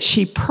prayers that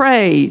she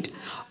prayed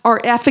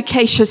are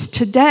efficacious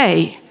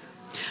today.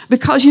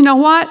 Because you know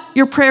what?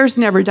 Your prayers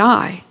never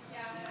die.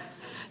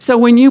 So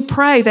when you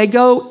pray, they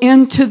go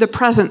into the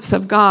presence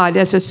of God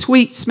as a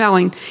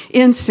sweet-smelling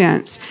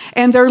incense,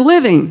 and they're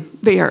living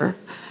there.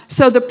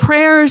 So the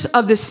prayers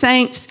of the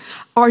saints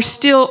are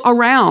still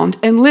around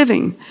and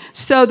living.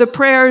 So the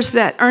prayers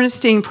that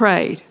Ernestine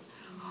prayed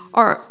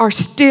are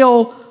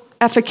still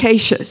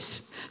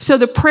efficacious. So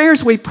the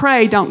prayers we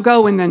pray don't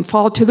go and then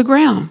fall to the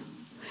ground.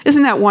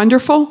 Isn't that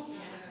wonderful?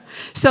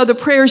 So the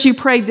prayers you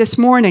prayed this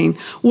morning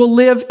will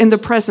live in the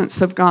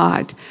presence of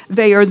God.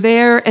 They are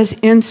there as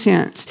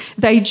incense.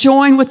 They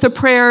join with the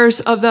prayers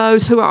of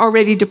those who are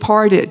already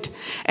departed.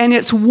 And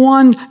it's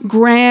one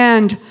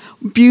grand,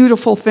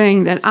 beautiful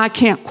thing that I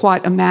can't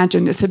quite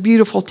imagine. It's a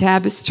beautiful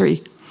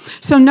tapestry.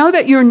 So know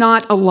that you're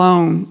not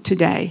alone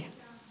today.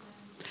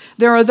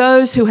 There are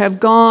those who have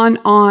gone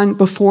on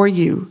before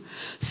you.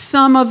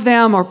 Some of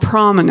them are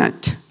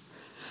prominent.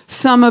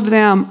 Some of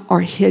them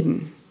are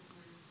hidden.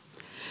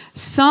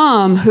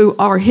 Some who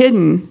are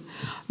hidden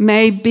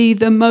may be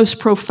the most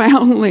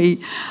profoundly,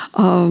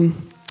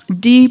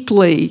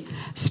 deeply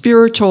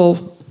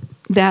spiritual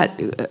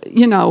that,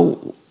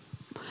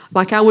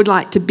 like I would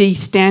like to be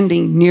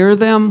standing near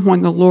them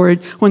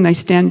when they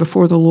stand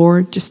before the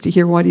Lord, just to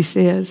hear what he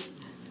says.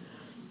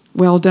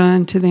 Well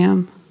done to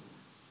them.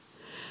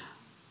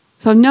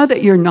 So know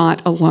that you're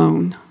not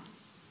alone,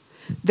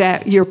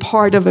 that you're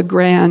part of a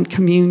grand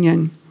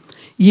communion.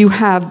 You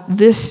have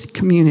this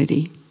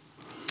community.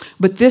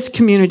 But this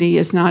community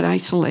is not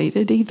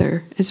isolated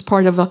either. It's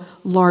part of a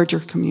larger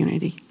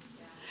community.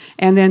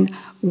 And then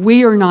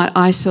we are not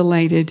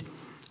isolated,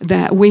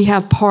 that we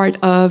have part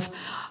of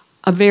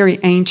a very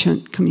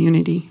ancient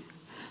community.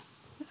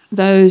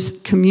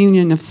 Those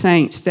communion of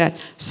saints that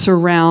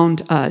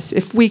surround us.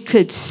 If we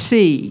could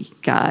see,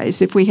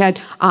 guys, if we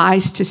had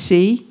eyes to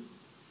see,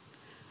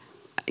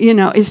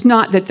 it's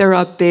not that they're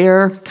up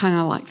there, kind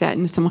of like that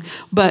in some way,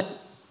 but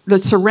the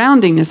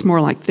surrounding is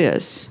more like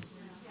this.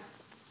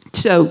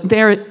 So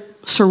they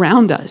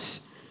surround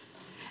us.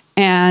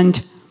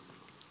 And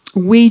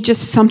we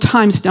just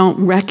sometimes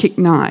don't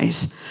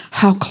recognize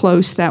how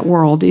close that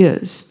world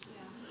is.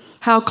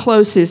 How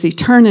close is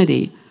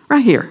eternity?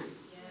 Right here.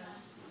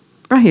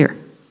 Right here.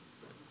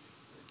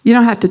 You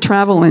don't have to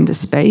travel into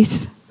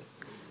space.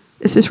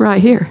 This is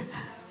right here.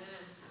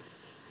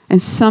 And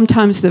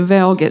sometimes the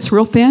veil gets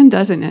real thin,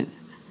 doesn't it?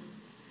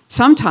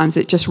 Sometimes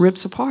it just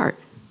rips apart.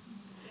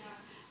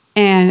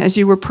 And as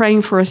you were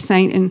praying for a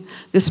saint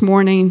this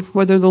morning,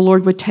 whether the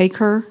Lord would take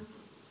her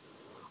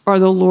or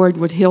the Lord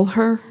would heal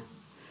her,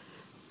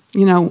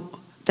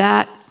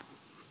 that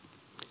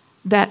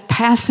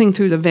passing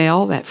through the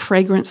veil, that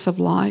fragrance of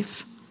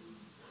life.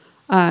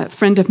 A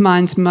friend of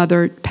mine's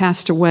mother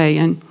passed away,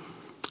 and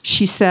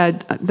she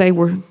said they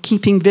were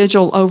keeping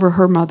vigil over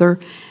her mother.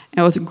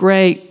 It was a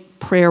great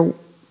prayer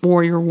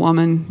warrior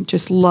woman,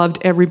 just loved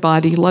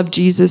everybody, loved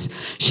Jesus.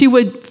 She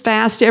would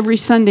fast every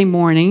Sunday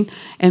morning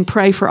and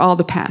pray for all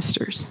the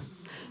pastors.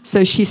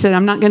 So she said,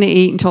 I'm not going to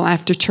eat until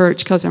after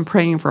church because I'm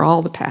praying for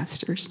all the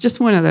pastors. Just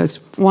one of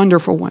those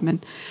wonderful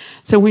women.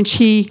 So when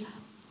she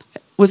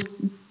was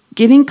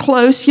getting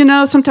close,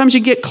 sometimes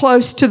you get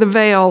close to the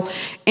veil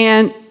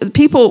and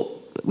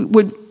people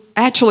would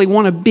actually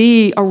want to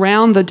be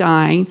around the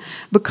dying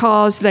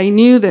because they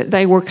knew that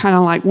they were kind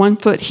of like 1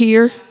 foot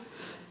here.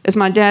 As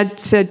my dad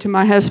said to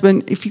my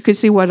husband, if you could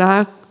see what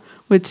I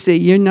would see,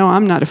 you know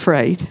I'm not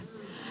afraid.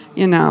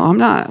 You know, I'm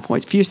not,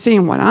 if you're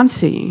seeing what I'm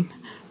seeing.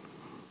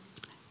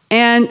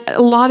 And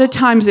a lot of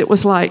times it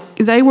was like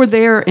they were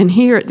there and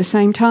here at the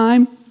same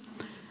time.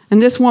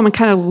 And this woman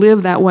kind of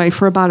lived that way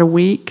for about a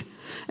week.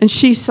 And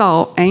she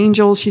saw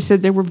angels. She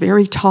said they were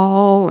very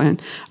tall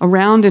and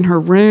around in her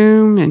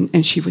room,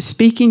 and she was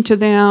speaking to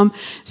them.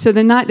 So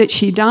the night that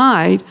she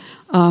died,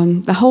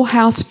 the whole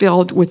house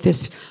filled with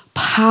this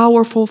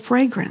powerful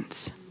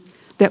fragrance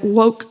that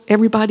woke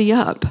everybody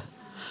up.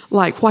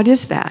 Like, what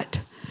is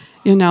that?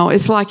 You know,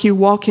 it's like you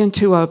walk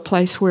into a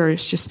place where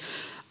it's just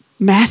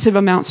massive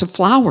amounts of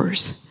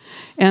flowers.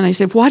 And they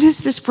said, what is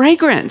this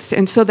fragrance?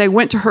 And so they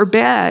went to her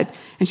bed,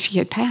 and she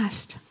had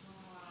passed.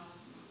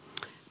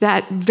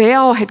 That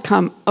veil had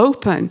come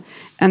open,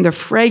 and the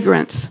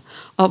fragrance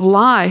of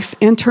life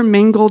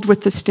intermingled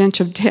with the stench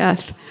of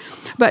death.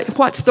 But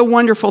what's the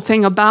wonderful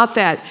thing about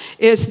that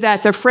is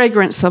that the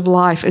fragrance of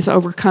life is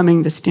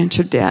overcoming the stench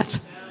of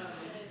death.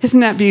 Isn't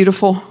that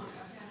beautiful?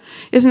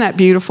 Isn't that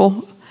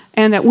beautiful?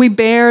 And that we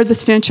bear the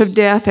stench of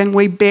death and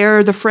we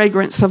bear the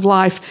fragrance of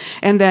life,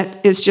 and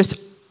that is just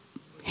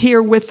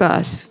here with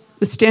us.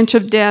 The stench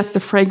of death, the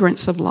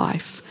fragrance of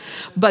life.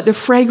 But the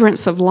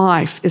fragrance of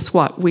life is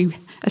what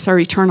that's our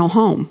eternal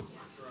home.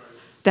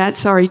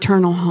 That's our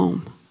eternal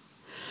home.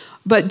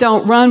 But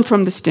don't run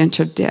from the stench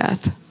of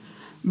death,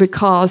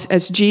 because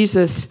as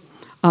Jesus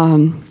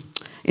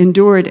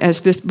endured,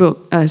 as this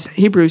book, as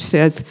Hebrews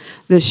says,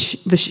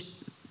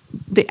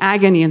 the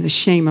agony and the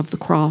shame of the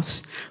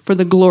cross for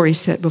the glory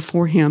set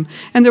before him.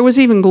 And there was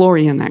even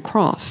glory in that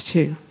cross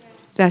too.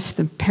 That's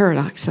the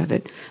paradox of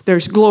it.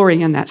 There's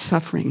glory in that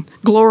suffering,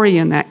 glory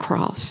in that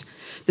cross,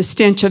 the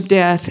stench of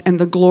death and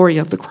the glory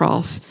of the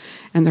cross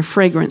and the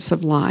fragrance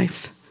of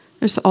life.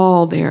 It's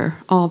all there,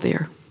 all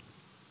there.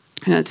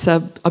 And it's a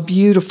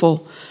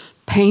beautiful,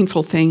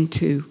 painful thing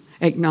to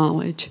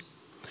acknowledge.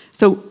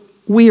 So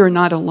we are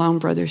not alone,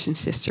 brothers and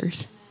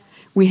sisters.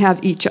 We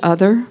have each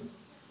other.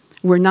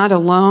 We're not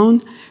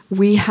alone.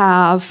 We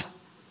have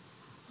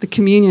the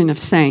communion of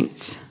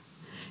saints.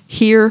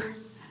 Here,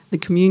 the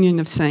communion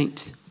of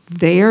saints.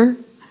 There.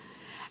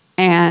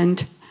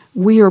 And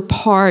we are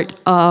part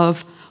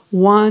of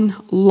one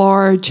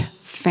large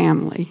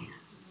family.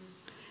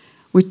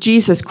 With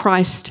Jesus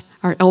Christ,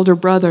 our elder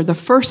brother, the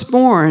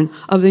firstborn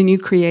of the new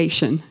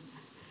creation.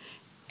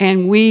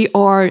 And we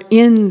are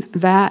in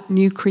that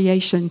new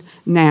creation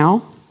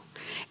now.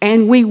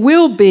 And we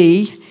will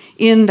be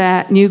in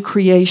that new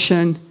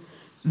creation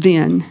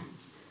then.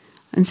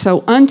 And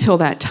so until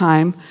that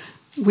time,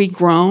 we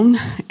groan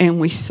and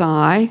we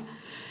sigh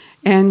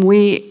and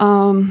we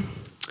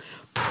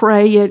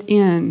pray it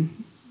in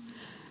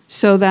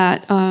so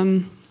that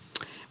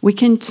we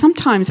can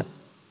sometimes,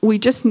 we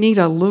just need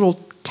a little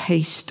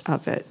taste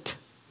of it.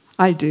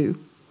 I do.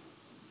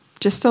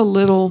 Just a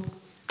little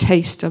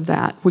taste of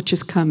that, which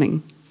is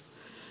coming.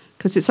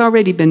 Because it's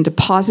already been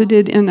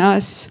deposited in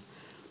us.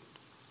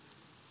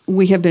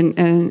 We have been,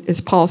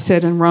 as Paul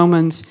said in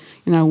Romans,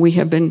 we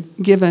have been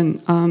given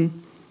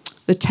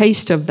the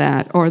taste of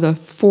that, or the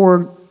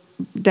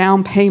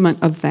down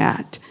payment of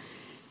that.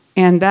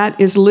 And that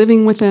is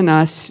living within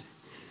us.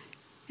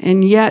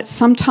 And yet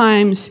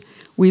sometimes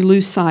we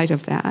lose sight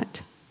of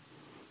that.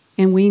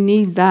 And we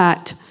need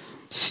that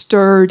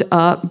stirred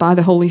up by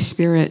the Holy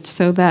Spirit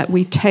so that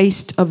we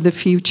taste of the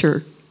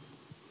future.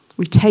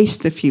 We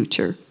taste the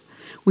future.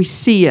 We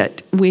see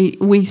it.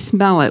 We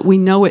smell it. We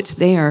know it's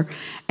there.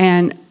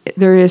 And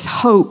there is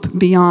hope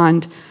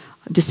beyond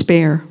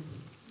despair.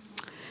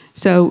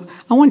 So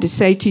I wanted to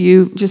say to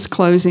you, just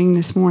closing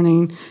this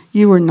morning,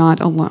 you are not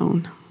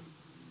alone.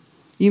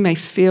 You may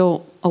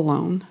feel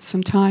alone.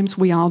 Sometimes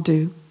we all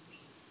do.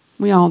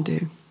 We all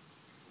do.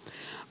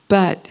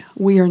 But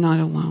we are not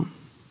alone.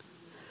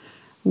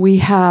 We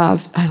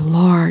have a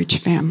large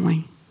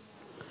family,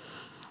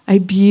 a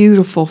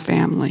beautiful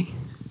family,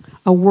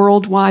 a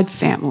worldwide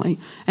family,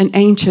 an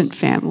ancient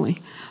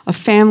family, a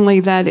family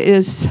that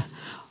is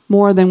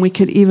more than we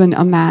could even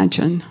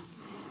imagine.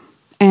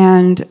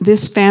 And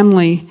this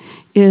family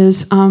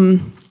is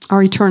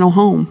our eternal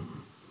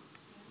home,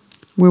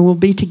 where we'll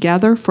be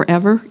together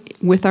forever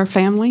with our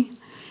family.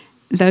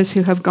 Those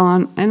who have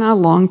gone, and I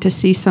long to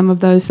see some of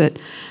those that,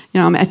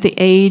 I'm at the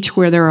age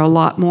where there are a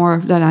lot more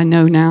that I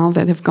know now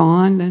that have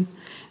gone. And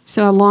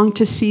so I long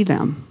to see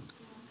them,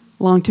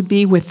 long to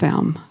be with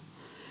them.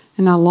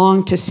 And I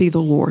long to see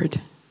the Lord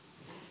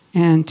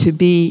and to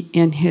be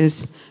in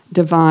his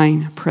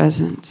divine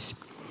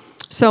presence.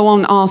 So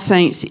on All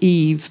Saints'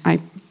 Eve,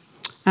 I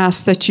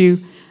ask that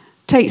you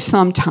take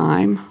some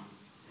time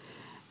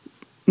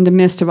in the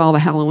midst of all the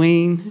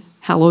Halloween,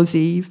 Hallows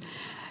Eve,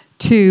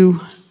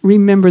 to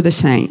remember the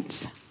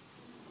saints.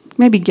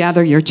 Maybe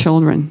gather your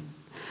children.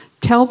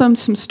 Tell them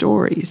some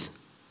stories.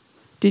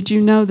 Did you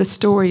know the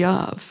story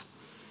of?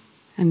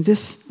 And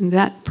this and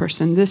that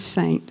person, this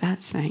saint,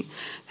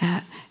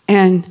 that.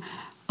 And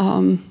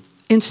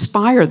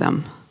inspire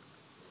them.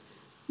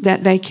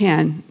 that they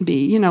can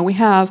be. You know, we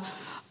have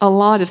a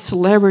lot of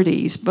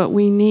celebrities, but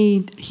we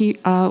need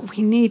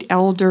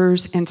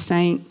elders and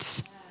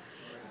saints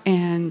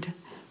and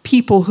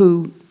people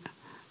who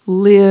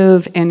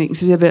live and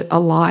exhibit a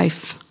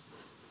life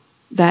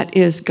that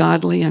is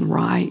godly and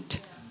right.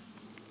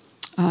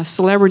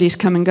 Celebrities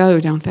come and go,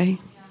 don't they?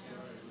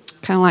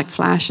 Kind of like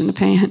flash in the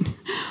pan.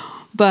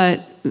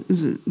 But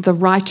the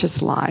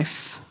righteous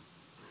life,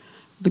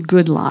 the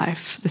good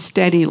life, the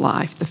steady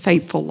life, the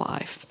faithful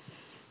life,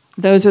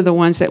 those are the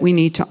ones that we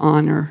need to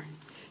honor.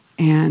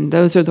 And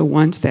those are the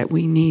ones that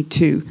we need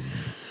to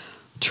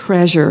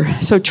treasure.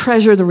 So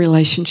treasure the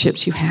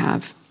relationships you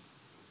have.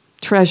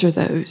 Treasure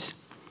those.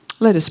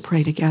 Let us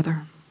pray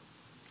together.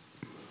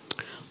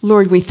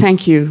 Lord, we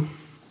thank you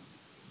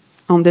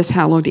on this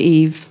hallowed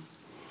eve,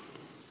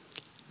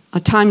 a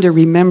time to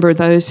remember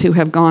those who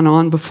have gone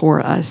on before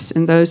us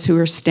and those who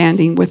are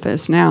standing with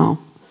us now.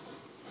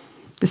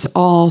 This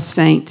All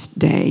Saints'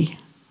 Day.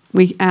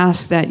 We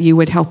ask that you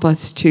would help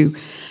us to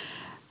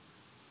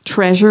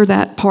treasure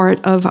that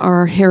part of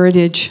our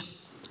heritage,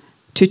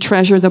 to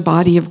treasure the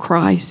body of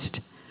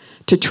Christ,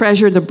 to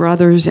treasure the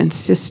brothers and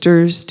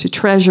sisters, to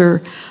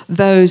treasure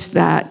those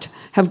that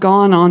have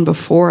gone on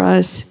before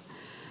us,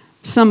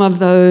 some of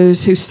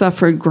those who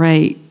suffered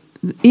great.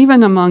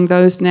 Even among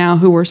those now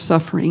who are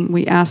suffering,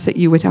 we ask that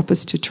you would help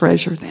us to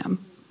treasure them.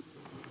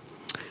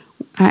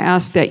 I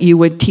ask that you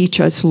would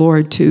teach us,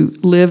 Lord, to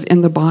live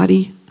in the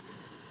body.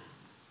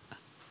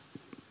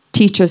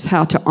 Teach us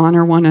how to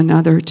honor one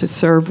another, to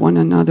serve one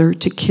another,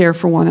 to care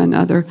for one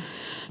another,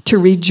 to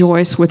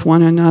rejoice with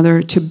one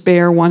another, to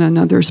bear one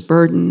another's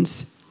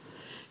burdens.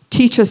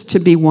 Teach us to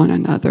be one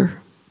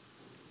another.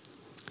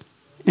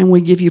 And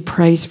we give you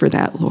praise for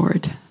that,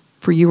 Lord,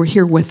 for you are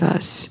here with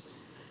us.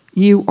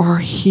 You are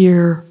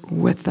here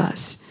with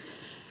us.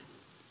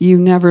 You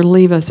never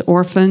leave us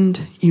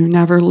orphaned. You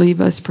never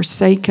leave us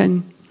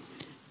forsaken.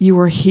 You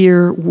are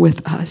here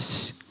with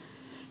us.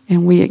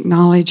 And we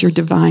acknowledge your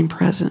divine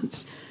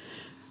presence.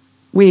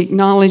 We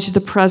acknowledge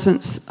the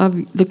presence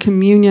of the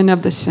communion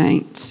of the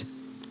saints.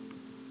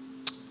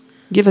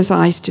 Give us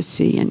eyes to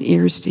see and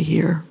ears to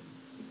hear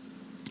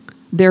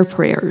their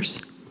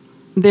prayers,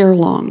 their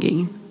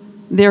longing,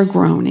 their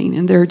groaning,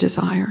 and their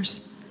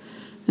desires.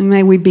 And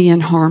may we be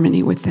in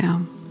harmony with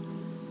them.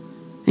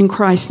 In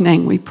Christ's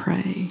name we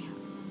pray.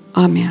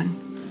 Amen.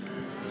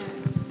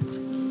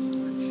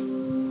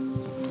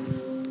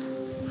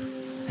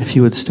 If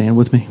you would stand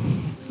with me.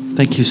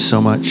 Thank you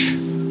so much.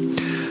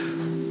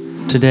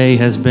 Today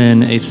has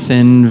been a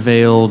thin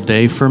veil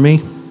day for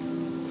me,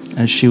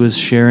 as she was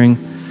sharing.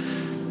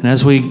 And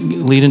as we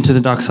lead into the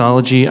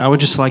doxology, I would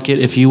just like it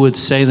if you would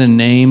say the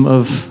name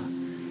of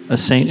a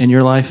saint in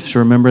your life to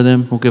remember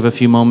them. We'll give a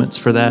few moments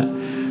for that.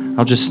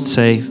 I'll just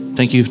say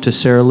thank you to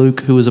Sarah Luke,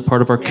 who was a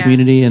part of our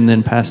community and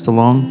then passed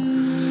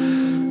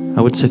along.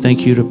 I would say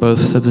thank you to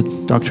both of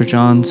the Dr.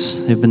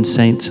 Johns. They've been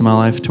saints in my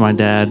life, to my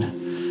dad,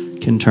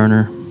 Ken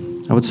Turner.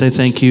 I would say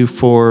thank you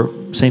for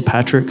St.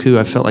 Patrick, who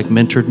I felt like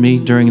mentored me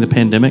during the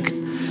pandemic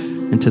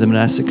into the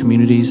monastic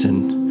communities.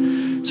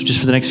 And so just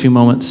for the next few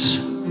moments,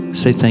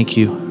 say thank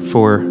you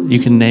for, you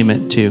can name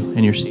it too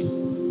in your seat.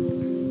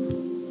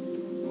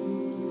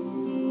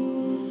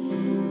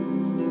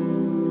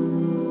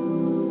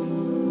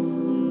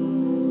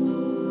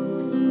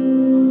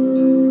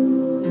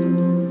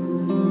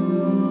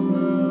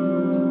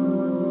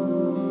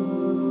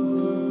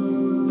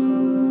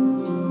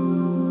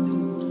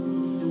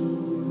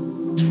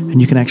 And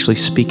you can actually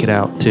speak it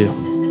out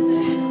too.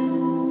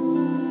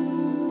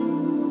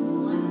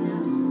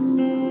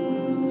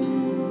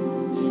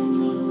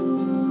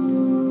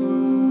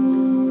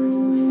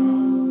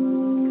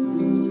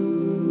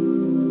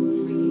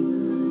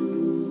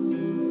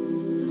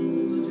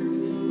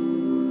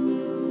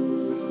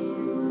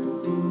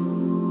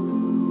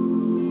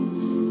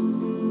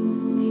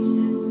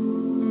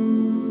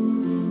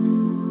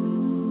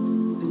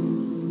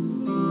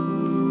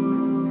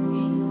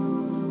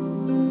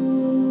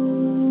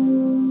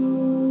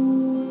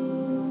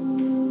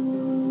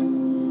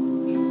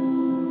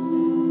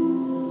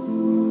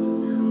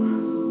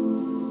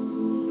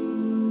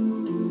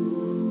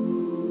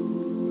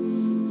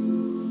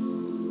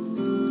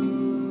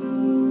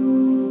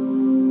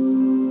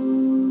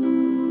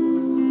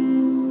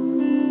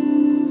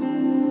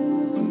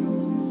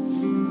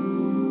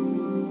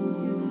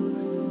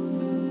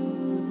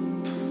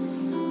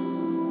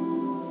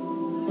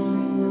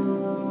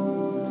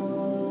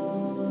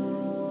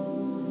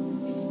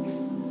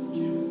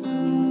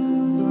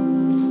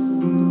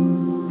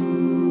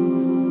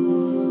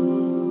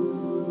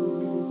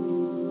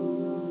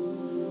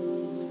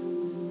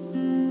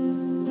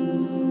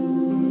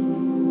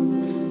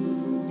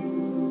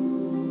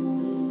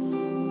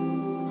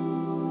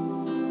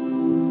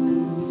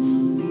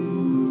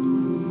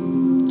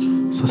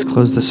 So let's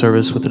close the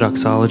service with the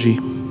doxology.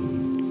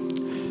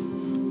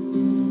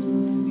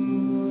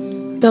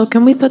 Bill,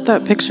 can we put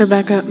that picture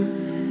back up?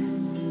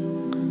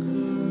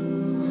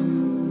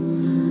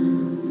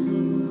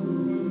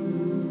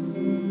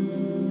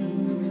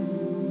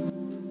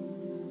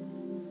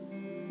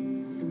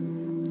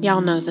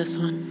 Y'all know this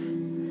one.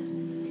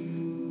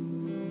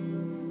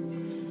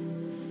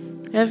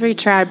 Every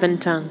tribe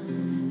and tongue.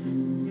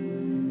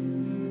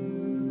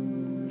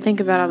 Think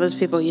about all those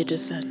people you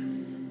just said.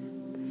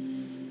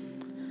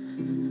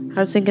 I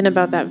was thinking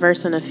about that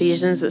verse in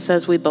Ephesians that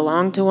says we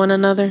belong to one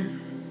another.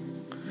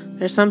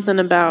 There's something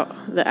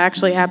about that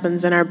actually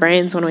happens in our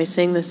brains when we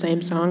sing the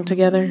same song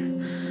together.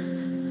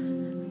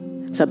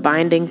 It's a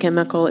binding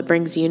chemical. It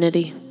brings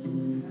unity.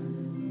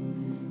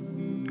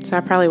 So I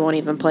probably won't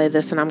even play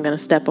this, and I'm going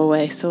to step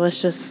away. So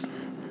let's just,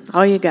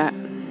 all you got.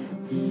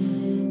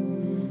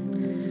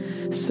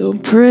 So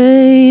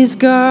praise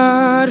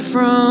God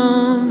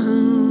from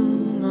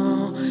whom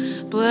all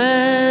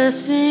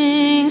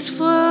blessings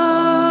flow.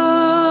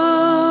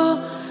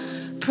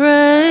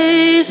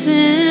 Praise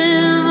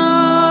Him,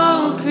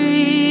 all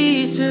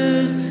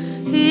creatures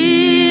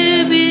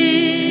here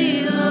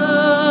below.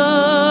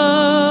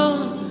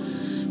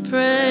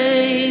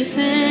 Praise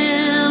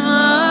Him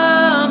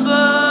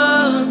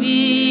above,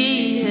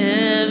 ye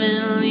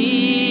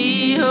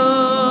heavenly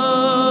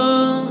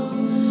hosts.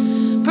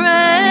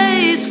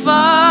 Praise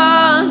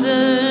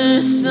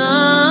Father,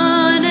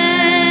 Son,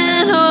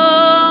 and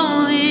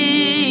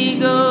Holy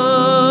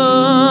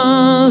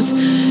Ghost.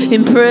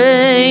 And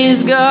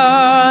praise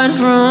God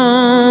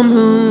from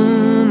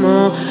whom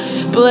all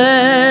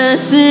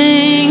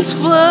blessings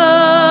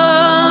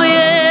flow.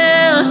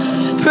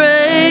 Yeah,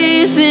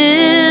 praise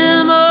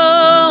Him,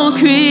 all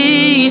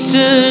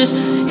creatures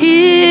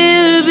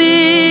here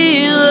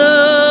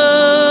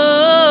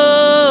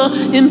below.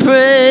 And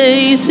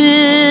praise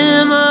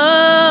Him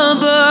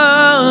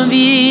above,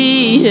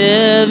 ye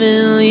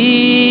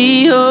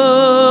heavenly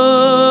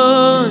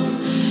hosts.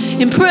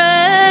 And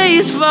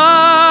praise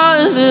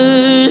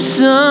Father,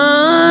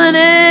 Son,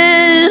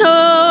 and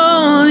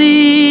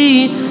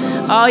Holy.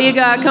 All you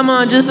got, come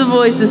on, just the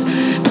voices.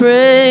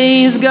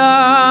 Praise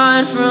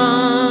God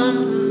from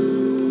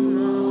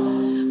whom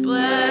all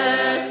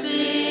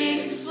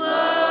blessings flow.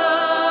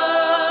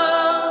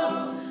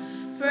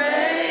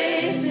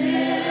 Praise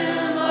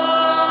Him,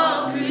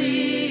 all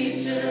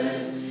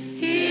creatures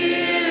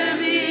here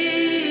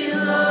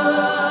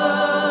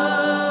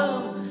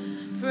below.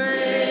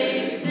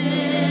 Praise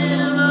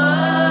Him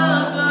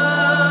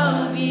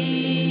above,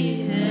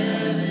 ye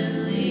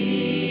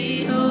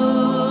heavenly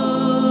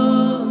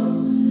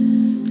hosts.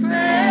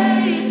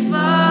 Praise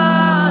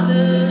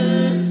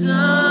Father,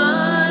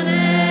 Son,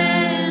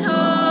 and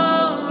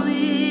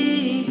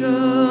Holy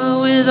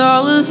Ghost. With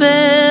all of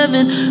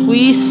heaven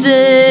we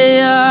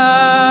say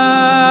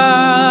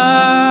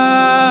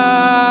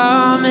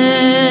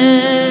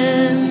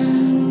Amen.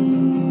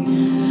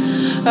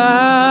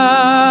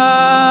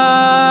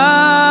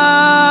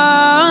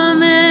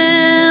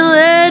 Amen.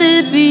 Let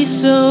it be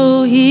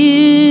so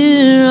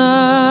here. Amen.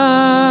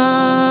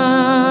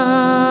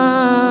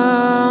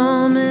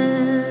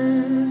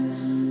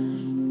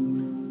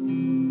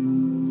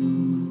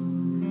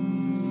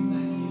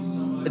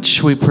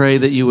 We pray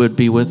that you would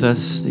be with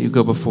us, that you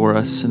go before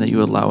us, and that you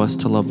would allow us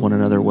to love one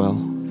another well.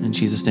 In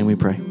Jesus' name we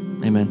pray.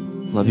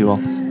 Amen. Love you all.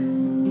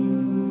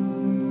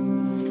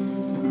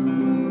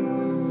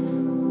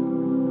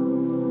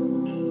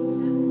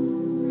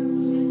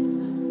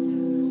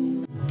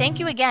 Thank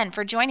you again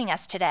for joining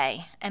us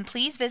today, and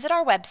please visit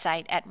our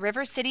website at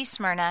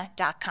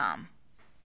rivercitysmyrna.com.